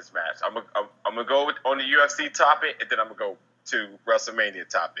about this match. I'm gonna go on the UFC topic, and then I'm gonna go to WrestleMania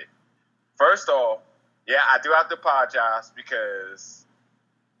topic. First off, yeah, I do have to apologize because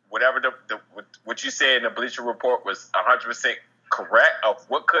whatever what you said in the Bleacher Report was 100% correct of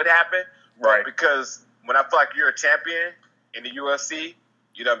what could happen. Right. Because when I feel like you're a champion in the UFC,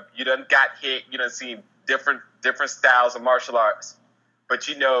 you done got hit, you done seen different styles of martial arts, but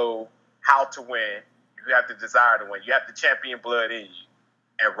you know how to win. You have the desire to win. You have the champion blood in you.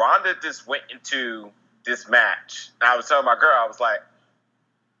 And Ronda just went into this match. And I was telling my girl, I was like,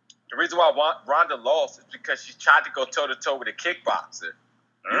 the reason why Ronda lost is because she tried to go toe-to-toe with a kickboxer.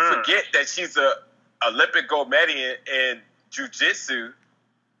 You forget that she's a Olympic gold medal in jiu-jitsu,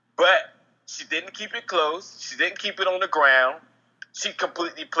 but she didn't keep it close. She didn't keep it on the ground. She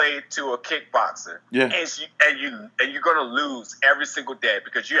completely played to a kickboxer. Yeah. And you're gonna lose every single day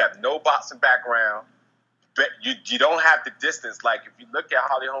because you have no boxing background. But you don't have the distance. Like if you look at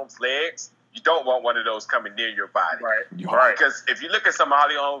Holly Holmes' legs, you don't want one of those coming near your body. Right. Because if you look at some of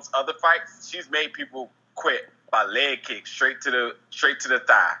Holly Holmes' other fights, she's made people quit by leg kicks straight to the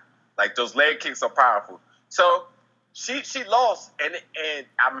thigh. Like those leg kicks are powerful. So she lost, and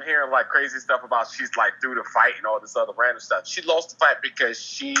I'm hearing like crazy stuff about she's like through the fight and all this other random stuff. She lost the fight because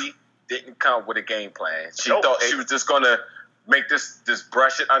she didn't come with a game plan. She thought she was just gonna make this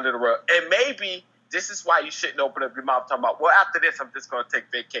brush it under the rug. And maybe this is why you shouldn't open up your mouth talking about, well, after this, I'm just gonna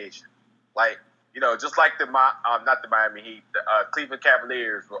take vacation. Like, just like not the Miami Heat, the Cleveland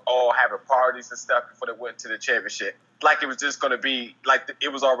Cavaliers were all having parties and stuff before they went to the championship. Like it was just gonna be like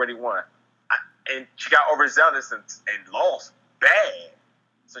it was already won. And she got overzealous and lost bad.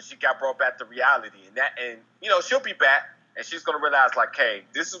 So she got brought back to reality. And she'll be back and she's going to realize, like, hey,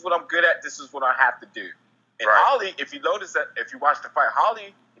 this is what I'm good at. This is what I have to do. And Holly, if you notice that, if you watch the fight,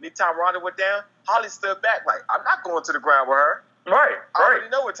 Holly, anytime Ronda went down, Holly stood back. Like, I'm not going to the ground with her. Right. I already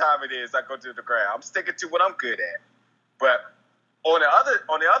know what time it is. I go to the ground. I'm sticking to what I'm good at. But on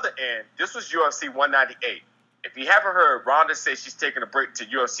the other end, this was UFC 198. If you haven't heard, Ronda says she's taking a break to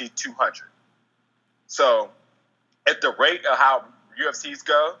UFC 200. So, at the rate of how UFCs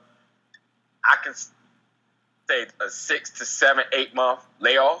go, I can say a 6 to 7, 8 month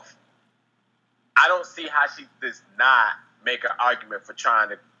layoff. I don't see how she does not make an argument for trying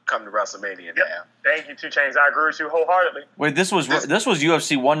to come to WrestleMania now. Thank you, 2 Chainz. I agree with you wholeheartedly. Wait, this was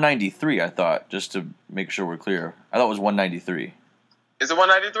UFC 193. I thought, just to make sure we're clear. I thought it was 193. Is it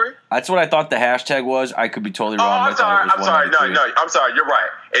 193? That's what I thought the hashtag was. I could be totally wrong. I'm sorry. No, I'm sorry. You're right.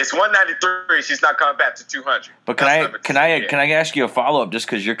 It's 193. She's not coming back to 200. But can I ask you a follow up? Just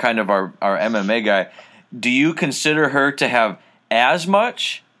because you're kind of our MMA guy, do you consider her to have as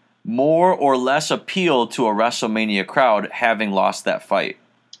much, more, or less appeal to a WrestleMania crowd having lost that fight?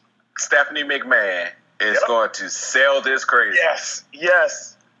 Stephanie McMahon is going to sell this crazy.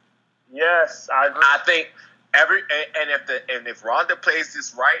 Yes. I agree. I think. If Ronda plays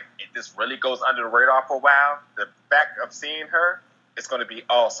this right, if this really goes under the radar for a while, the fact of seeing her, it's going to be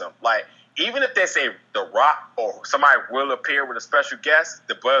awesome. Like, even if they say The Rock or somebody will appear with a special guest,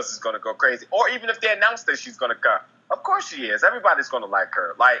 the buzz is going to go crazy. Or even if they announce that she's going to come. Of course she is. Everybody's going to like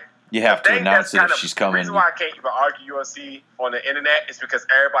her. Like, you have to announce it if she's coming. The reason why I can't even argue UFC on the internet is because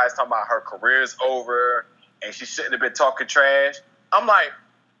everybody's talking about her career's over and she shouldn't have been talking trash. I'm like,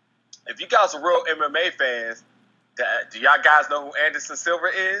 if you guys are real MMA fans, do y'all guys know who Anderson Silva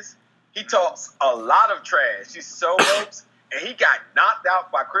is? He talks a lot of trash. He's so ropes, and he got knocked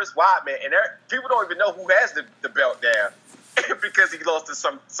out by Chris Weidman, and people don't even know who has the belt there because he lost to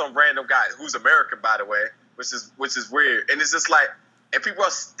some random guy who's American, by the way, which is weird. And it's just like, and people are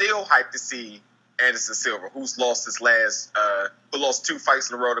still hyped to see Anderson Silva, who's lost who lost 2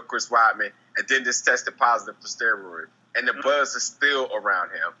 fights in a row to Chris Weidman, and then just tested positive for steroids, and the buzz is still around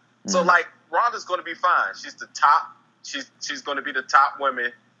him. So, like, Ronda's going to be fine. She's the top. She's going to be the top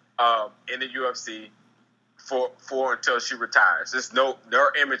woman in the UFC for until she retires.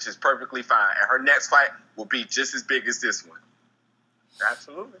 Her image is perfectly fine, and her next fight will be just as big as this one.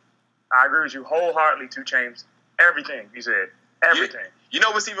 Absolutely, I agree with you wholeheartedly, 2 Chainz. Everything you said, everything. You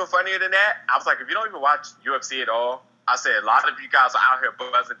know what's even funnier than that? I was like, if you don't even watch UFC at all, I said a lot of you guys are out here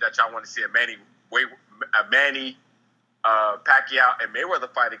buzzing that y'all want to see a Manny Pacquiao and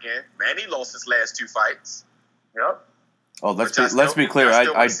Mayweather fight again. Manny lost his last 2 fights. Yep. Oh, let's be clear.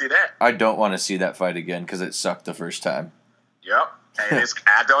 I don't want to see that fight again because it sucked the first time. Yep. And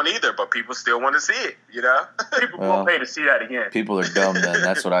I don't either, but people still want to see it, you know? People won't pay to see that again. People are dumb then.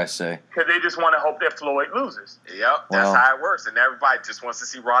 That's what I say. Because they just want to hope that Floyd loses. Yep, that's how it works. And everybody just wants to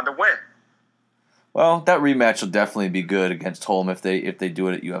see Ronda win. Well, that rematch will definitely be good against Holm if they do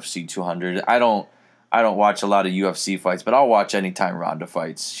it at UFC 200. I don't watch a lot of UFC fights, but I'll watch anytime Ronda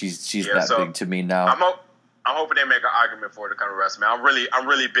fights. She's that big to me now. I'm hoping they make an argument for her to come to WrestleMania. I'm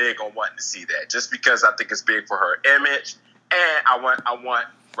really big on wanting to see that, just because I think it's big for her image, and I want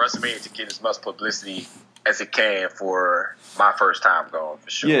WrestleMania to get as much publicity as it can for my first time going, for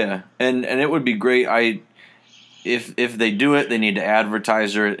sure. Yeah, and it would be great. If they do it, they need to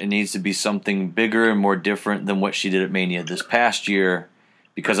advertise her. It needs to be something bigger and more different than what she did at Mania this past year,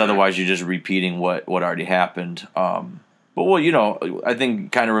 because otherwise you're just repeating what already happened. But, well, I think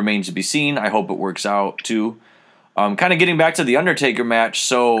it kind of remains to be seen. I hope it works out, too. Kind of getting back to the Undertaker match,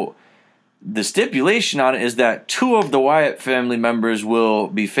 so the stipulation on it is that 2 of the Wyatt family members will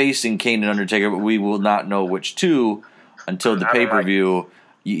be facing Kane and Undertaker, but we will not know which 2 until the pay-per-view.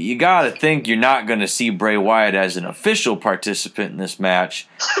 You got to think you're not going to see Bray Wyatt as an official participant in this match.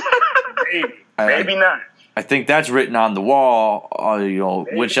 Maybe not. I think that's written on the wall,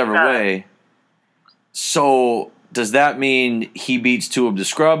 whichever way. So does that mean he beats 2 of the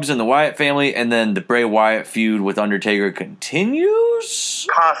scrubs in the Wyatt family, and then the Bray Wyatt feud with Undertaker continues?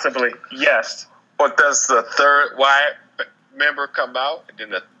 Possibly, yes. Or does the 3rd Wyatt member come out, and then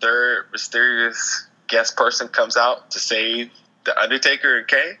the 3rd mysterious guest person comes out to save the Undertaker and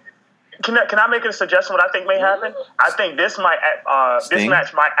Kane? Can I make a suggestion? What I think may happen? I think this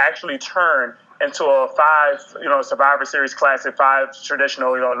match might actually turn into a 5, Survivor Series Classic 5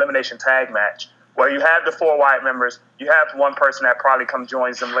 traditional, elimination tag match, where you have the 4 Wyatt members, you have one person that probably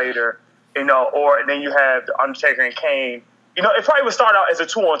joins them later, or then you have the Undertaker and Kane. It probably would start out as a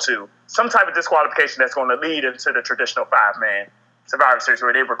 2-on-2, some type of disqualification that's going to lead into the traditional 5-man Survivor Series,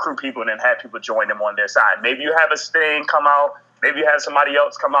 where they recruit people and then have people join them on their side. Maybe you have a Sting come out. Maybe you have somebody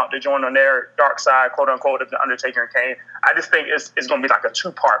else come out to join on their dark side, quote unquote, of the Undertaker and Kane. I just think it's going to be like a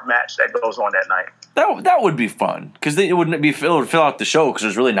 2-part match that goes on that night. That would be fun, because it wouldn't be fill out the show, because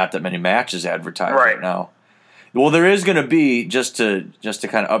there's really not that many matches advertised right now. Well, there is going to be, just to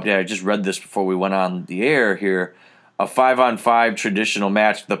kind of update. I just read this before we went on the air here. A 5-on-5 traditional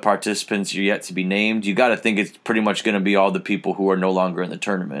match. The participants are yet to be named. You got to think it's pretty much going to be all the people who are no longer in the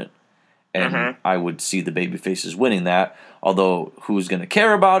tournament. And I would see the babyfaces winning that. Although, who's going to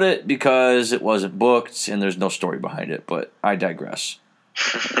care about it, because it wasn't booked and there's no story behind it. But I digress.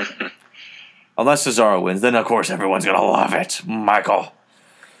 Unless Cesaro wins, then of course everyone's going to love it. Michael.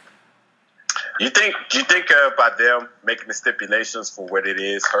 Do you think by them making the stipulations for what it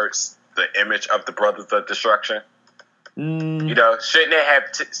is hurts the image of the Brothers of Destruction? Shouldn't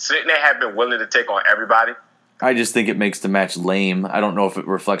they have been willing to take on everybody? I just think it makes the match lame. I don't know if it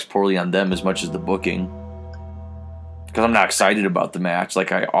reflects poorly on them as much as the booking. Because I'm not excited about the match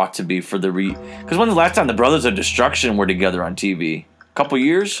like I ought to be for the Because when's the last time the Brothers of Destruction were together on TV? A couple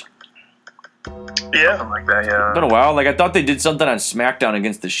years? Yeah. Something like that, yeah. It's been a while. Like, I thought they did something on SmackDown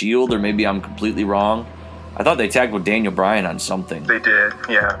against The Shield, or maybe I'm completely wrong. I thought they tagged with Daniel Bryan on something. They did,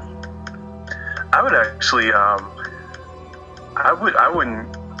 yeah. I would actually, I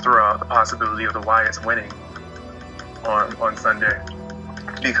wouldn't throw out the possibility of the Wyatts winning on Sunday,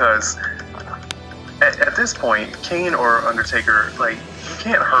 because at this point, Kane or Undertaker, like, you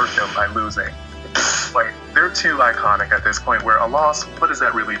can't hurt them by losing. Like, they're too iconic at this point, where a loss, what does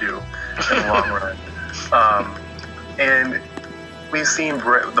that really do in the long run? And we've seen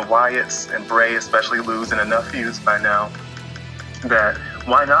the Wyatts and Bray especially lose in enough feuds by now that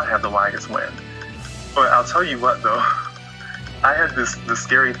why not have the Wyatts win? But I'll tell you what, though, I had this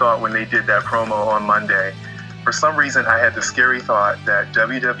scary thought when they did that promo on Monday. For some reason, I had the scary thought that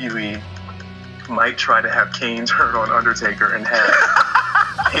WWE might try to have Kane turn on Undertaker and have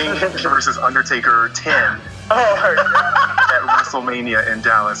Kane versus Undertaker 10 at WrestleMania in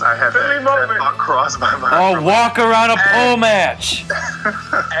Dallas. I had that thought crossed my mind. Oh, walk around a pole match.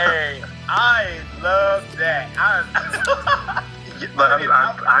 Hey, I love that.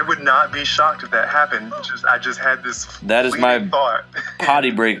 I would not be shocked if that happened. I just had this. That is my thought. Potty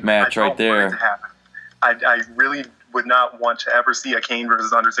break match right there. I really would not want to ever see a Kane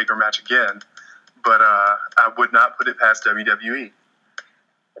versus Undertaker match again, but I would not put it past WWE.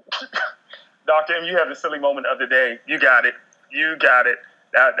 Dr. M, you have the silly moment of the day. You got it.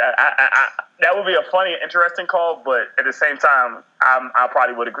 That would be a funny and interesting call, but at the same time, I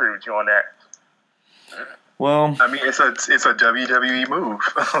probably would agree with you on that. Well, I mean, it's a WWE move.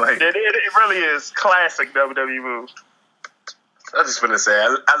 It really is classic WWE move. I was just gonna say,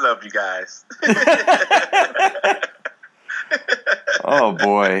 I love you guys. Oh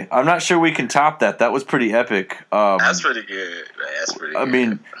boy, I'm not sure we can top that. That was pretty epic. That's pretty good. That's pretty. I good.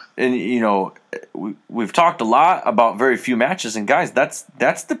 mean, and we've talked a lot about very few matches, and guys, that's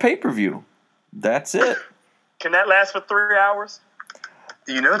the pay-per-view. That's it. Can that last for 3 hours?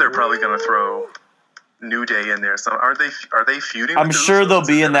 They're probably going to throw New Day in there. So are they feuding? I'm with the sure they'll Usos?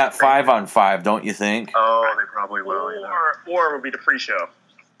 be in that 5-on-5, don't you think? Oh, they probably will. Or it would be the pre-show.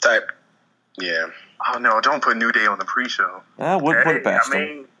 Type. Yeah. Oh no! Don't put New Day on the pre-show. I wouldn't put it past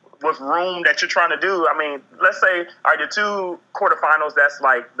them. With room that you're trying to do, let's say, all right, the 2 quarterfinals, that's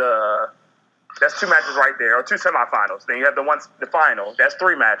 2 matches right there, or 2 semifinals. Then you have the final, that's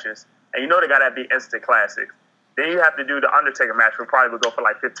 3 matches. And they got to be instant classics. Then you have to do the Undertaker match, which probably would go for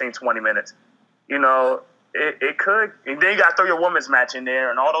 15, 20 minutes. It could. And then you got to throw your women's match in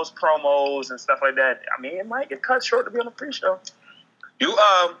there and all those promos and stuff like that. It might get cut short to be on the pre-show. You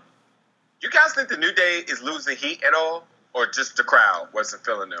guys think the New Day is losing heat at all, or just the crowd wasn't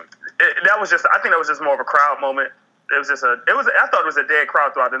feeling them? I think that was just more of a crowd moment. I thought it was a dead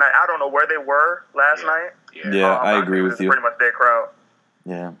crowd throughout the night. I don't know where they were last night. Yeah, I agree with you. Pretty much dead crowd.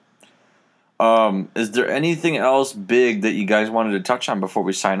 Yeah. Is there anything else big that you guys wanted to touch on before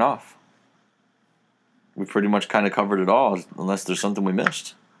we sign off? We pretty much kind of covered it all, unless there's something we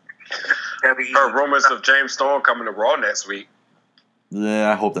missed. Heard rumors of James Storm coming to Raw next week.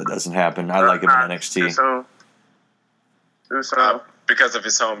 Yeah, I hope that doesn't happen. I like him in NXT. Too soon. Because of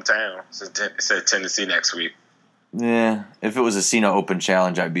his hometown. It said Tennessee next week. Yeah, if it was a Cena Open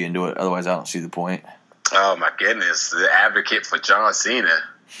Challenge, I'd be into it. Otherwise, I don't see the point. Oh, my goodness. The advocate for John Cena.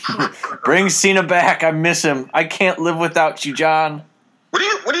 Bring Cena back. I miss him. I can't live without you, John. What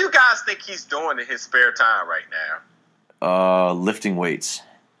do you guys think he's doing in his spare time right now? Lifting weights.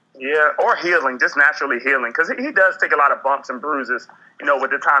 Yeah, or healing, just naturally healing. Because he does take a lot of bumps and bruises,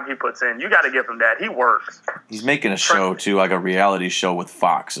 with the time he puts in. You got to give him that. He works. He's making a show, too, like a reality show with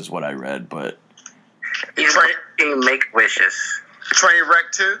Fox is what I read, but... He's Make-Wishes.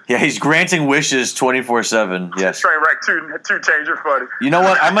 Trainwreck 2? Yeah, he's granting wishes 24/7. Yes. Trainwreck 2 changer funny. You know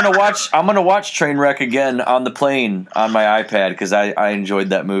what? I'm gonna watch Trainwreck again on the plane on my iPad because I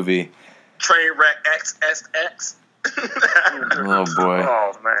enjoyed that movie. Trainwreck XSX. Oh boy.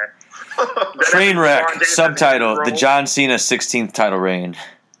 Oh man. Trainwreck subtitle: The John Cena 16th title reign.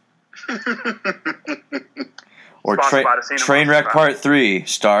 Or Trainwreck Part 3,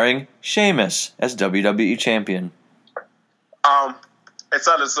 starring Sheamus as WWE Champion. It's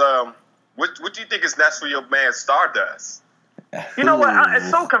what do you think is next for your man Stardust? You know what? It's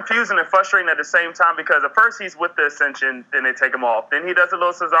so confusing and frustrating at the same time because at first he's with the Ascension, then they take him off. Then he does a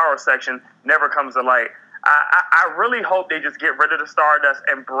little Cesaro section, never comes to light. I really hope they just get rid of the Stardust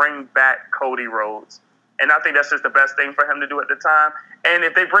and bring back Cody Rhodes. And I think that's just the best thing for him to do at the time. And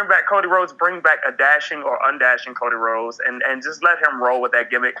if they bring back Cody Rhodes, bring back a dashing or undashing Cody Rhodes and just let him roll with that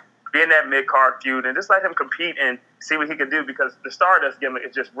gimmick, be in that mid-card feud, and just let him compete and see what he can do because the Stardust gimmick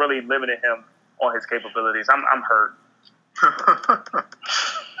is just really limiting him on his capabilities. I'm hurt.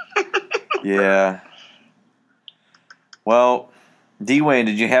 Yeah. Well, D-Wayne,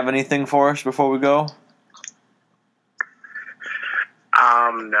 did you have anything for us before we go?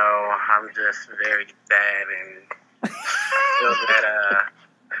 No, I'm just very sad and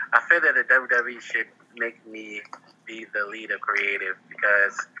I feel that the WWE should make me be the lead of creative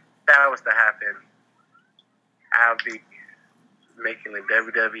because if that was to happen, I'll be making the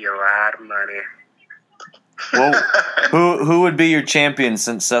WWE a lot of money. Well, who would be your champion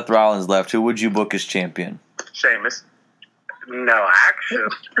since Seth Rollins left? Who would you book as champion? Sheamus. No,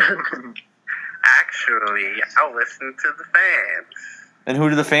 actually, I'll listen to the fans. And who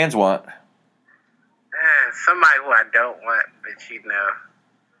do the fans want? Somebody who I don't want, but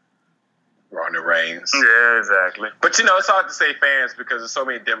Roman Reigns. Yeah, exactly. But it's hard to say fans because there's so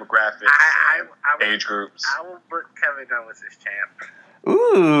many demographics, age groups. I will book Kevin Owens as champ.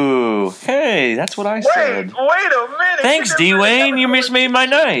 Ooh, hey, that's what I said. Wait a minute. Thanks, D-Wayne. You just made my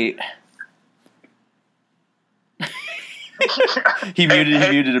night. He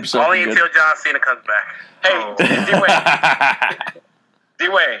muted himself. Only until John Cena comes back. Hey,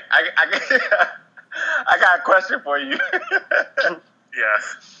 D-Wayne, I got a question for you.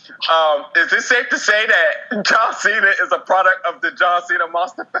 Yes. Is it safe to say that John Cena is a product of the John Cena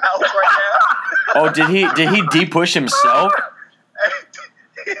Monster Palace right now? Oh, did he de-push himself?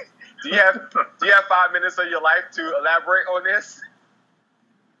 Do you have 5 minutes of your life to elaborate on this?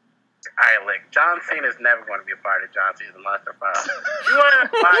 All right, look, John Cena is never going to be a part of John Cena's Monster Palace.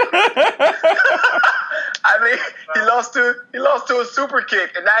 I mean, he lost to a super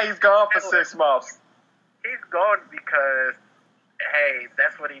kick, and now he's gone for 6 months. He's gone because hey,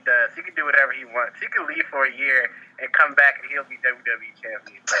 that's what he does. He can do whatever he wants. He can leave for a year and come back and he'll be WWE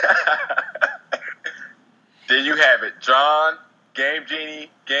champion. There you have it. John, Game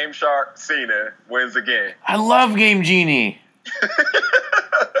Genie, Game Shark, Cena wins again. I love Game Genie.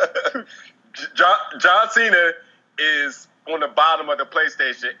 John Cena is on the bottom of the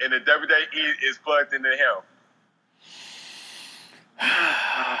PlayStation, and the WWE is plugged into him.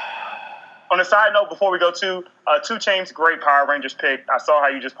 On a side note, before we go to 2 Chainz, great Power Rangers pick. I saw how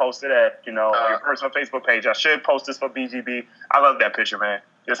you just posted that, on your personal Facebook page. I should post this for BGB. I love that picture, man.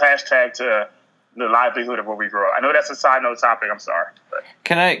 Just hashtag to the livelihood of where we grow up. I know that's a side note topic. I'm sorry. But.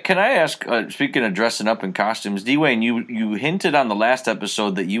 Can I ask? Speaking of dressing up in costumes, D-Wayne, you hinted on the last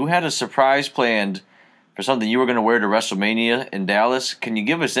episode that you had a surprise planned for something you were going to wear to WrestleMania in Dallas. Can you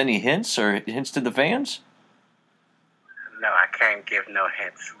give us any hints to the fans? No, I can't give no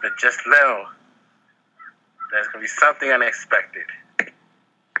hints, but just know there's going to be something unexpected,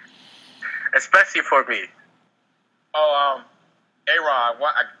 especially for me. Oh, A-Ron,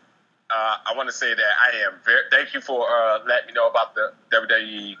 I want to say that I am thank you for letting me know about the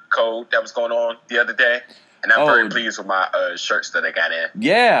WWE code that was going on the other day, and I'm very pleased with my shirts that I got in.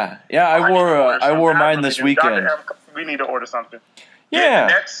 Yeah, I wore mine this weekend. We need to order something. Yeah,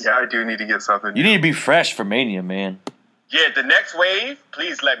 I do need to get something. You need to be fresh for Mania, man. Yeah, the next wave,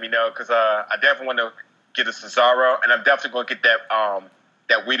 please let me know, because I definitely want to get a Cesaro, and I'm definitely going to get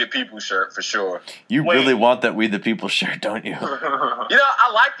that We the People shirt for sure. You really want that We the People shirt, don't you?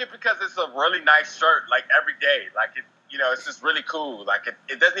 I like it because it's a really nice shirt, like every day. Like it, it's just really cool. Like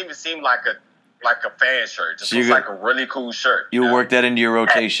it doesn't even seem like a fan shirt. It just looks like a really cool shirt. You'll work that into your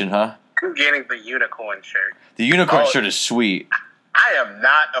rotation, huh? I'm getting the unicorn shirt. The unicorn shirt is sweet. I am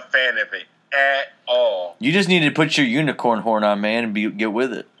not a fan of it at all. You just need to put your unicorn horn on, man, and get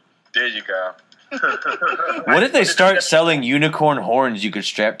with it. There you go. What if they start selling unicorn horns you could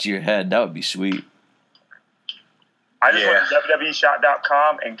strap to your head? That would be sweet. I just went to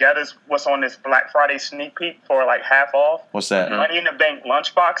WWEshop.com and get us what's on this Black Friday sneak peek for like half off. What's that? Money in the Bank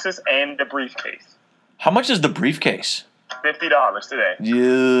lunch boxes and the briefcase. How much is the briefcase? $50 today.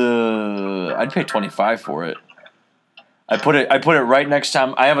 Yeah, I'd pay $25 for it. I put it right next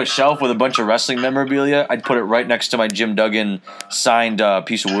to. I have a shelf with a bunch of wrestling memorabilia. I'd put it right next to my Jim Duggan signed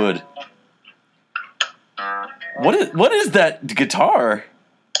piece of wood. What is that guitar?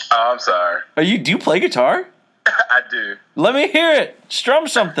 Oh, I'm sorry. Do you play guitar? I do. Let me hear it. Strum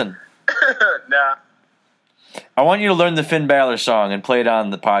something. Nah. I want you to learn the Finn Balor song and play it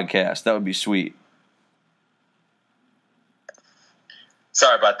on the podcast. That would be sweet.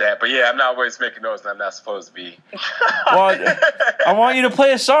 Sorry about that, but yeah, I'm not always making noise, and I'm not supposed to be. Well, I want you to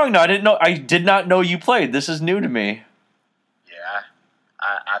play a song now. I did not know you played. This is new to me. Yeah,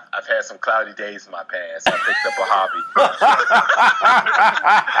 I've had some cloudy days in my past. I picked up a hobby.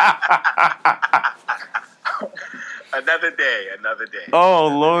 Another day. Oh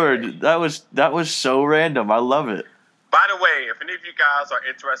Lord, that was so random. I love it. By the way, if any of you guys are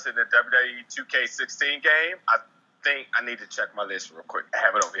interested in the WWE 2K16 game, I think I need to check my list real quick. I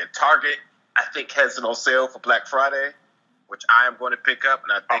have it over here. Target, I think, has it on sale for Black Friday, which I am going to pick up,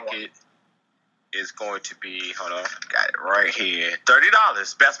 and I think it is going to be, hold on, got it right here,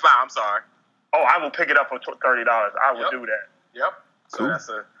 $30. Best Buy, I'm sorry. Oh, I will pick it up for $30. I will do that. Yep. So cool. That's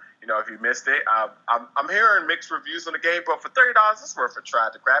if you missed it, I'm hearing mixed reviews on the game, but for $30, it's worth a try.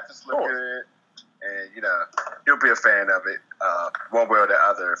 The graphics look good, and you'll be a fan of it one way or the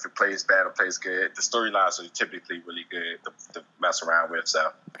other. If it plays bad or plays good, the storylines are typically really good to mess around with.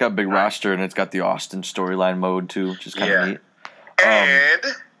 So it's got a big roster, and it's got the Austin storyline mode too, which is kind of neat. And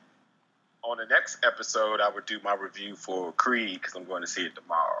on the next episode, I would do my review for Creed because I'm going to see it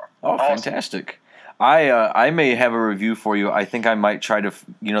tomorrow. Oh, fantastic! I may have a review for you. I think I might try to,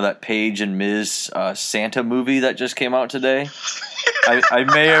 that Paige and Miz Santa movie that just came out today. I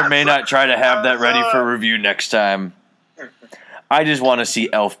may or may not try to have that ready for review next time. I just want to see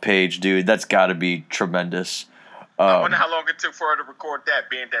Elf Paige, dude. That's got to be tremendous. I wonder how long it took for her to record that,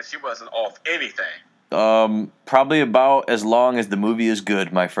 being that she wasn't off anything. Probably about as long as the movie is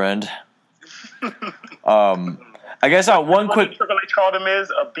good, my friend. I guess one quick. Triple H called him is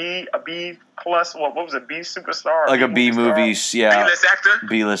a B plus. What was it? B superstar. Like a B movie, yeah. B-list actor.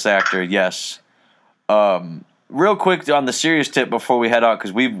 B-list actor, yes. Real quick on the serious tip before we head out,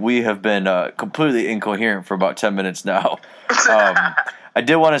 because we have been completely incoherent for about 10 minutes now. I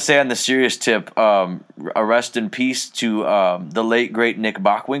did want to say on the serious tip, a rest in peace to the late great Nick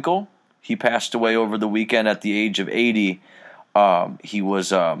Bockwinkel. He passed away over the weekend at the age of 80. He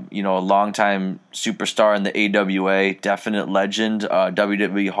was, a longtime superstar in the AWA, definite legend,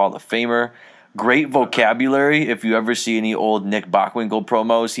 WWE Hall of Famer, Great vocabulary. If you ever see any old Nick Bockwinkel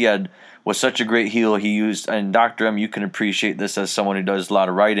promos, he was such a great heel. He used, and Dr. M, you can appreciate this as someone who does a lot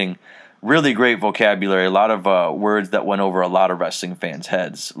of writing. Really great vocabulary. A lot of words that went over a lot of wrestling fans'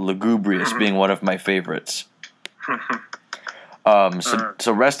 heads. Lugubrious being one of my favorites.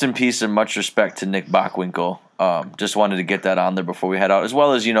 So rest in peace and much respect to Nick Bockwinkel. Just wanted to get that on there before we head out, as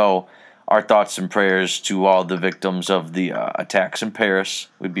well as, our thoughts and prayers to all the victims of the attacks in Paris.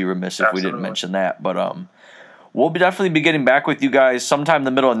 We'd be remiss if we didn't mention that. But we'll definitely be getting back with you guys sometime in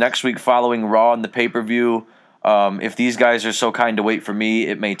the middle of next week following Raw and the pay-per-view. If these guys are so kind to wait for me,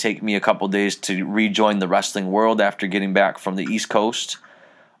 it may take me a couple days to rejoin the wrestling world after getting back from the East Coast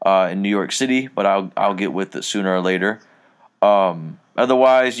in New York City, but I'll get with it sooner or later.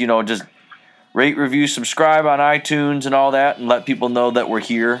 Otherwise, just rate, review, subscribe on iTunes and all that, and let people know that we're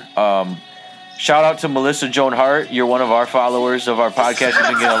here. Shout out to Melissa Joan Hart. You're one of our followers of our podcast.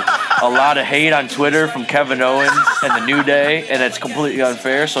 You've been getting a lot of hate on Twitter from Kevin Owens and the New Day, and it's completely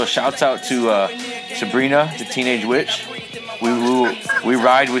unfair. So shouts out to Sabrina, the Teenage Witch. We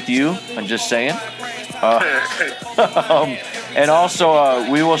ride with you. I'm just saying. And also,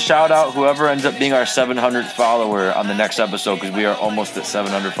 we will shout out whoever ends up being our 700th follower on the next episode, because we are almost at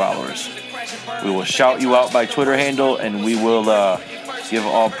 700 followers. We will shout you out by Twitter handle, and we will give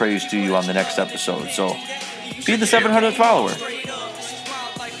all praise to you on the next episode. So, be the 700th follower.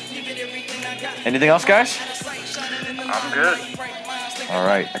 Anything else, guys? I'm good. All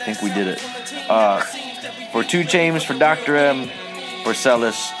right, I think we did it. For 2 James, for Dr. M, for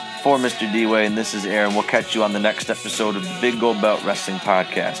Celis, for Mr. D-Way, and this is Aaron. We'll catch you on the next episode of the Big Gold Belt Wrestling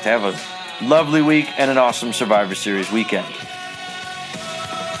Podcast. Have a lovely week and an awesome Survivor Series weekend.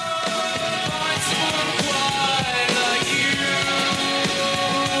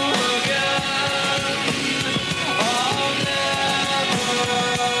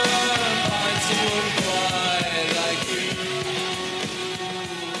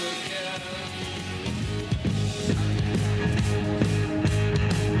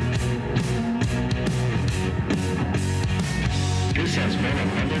 This has been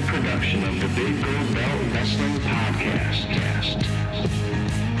another production of the Big Gold Belt Wrestling Podcast.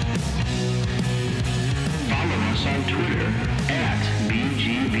 Follow us on Twitter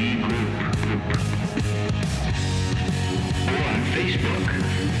 @BGB Group. Or on Facebook,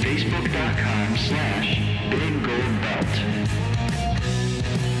 facebook.com/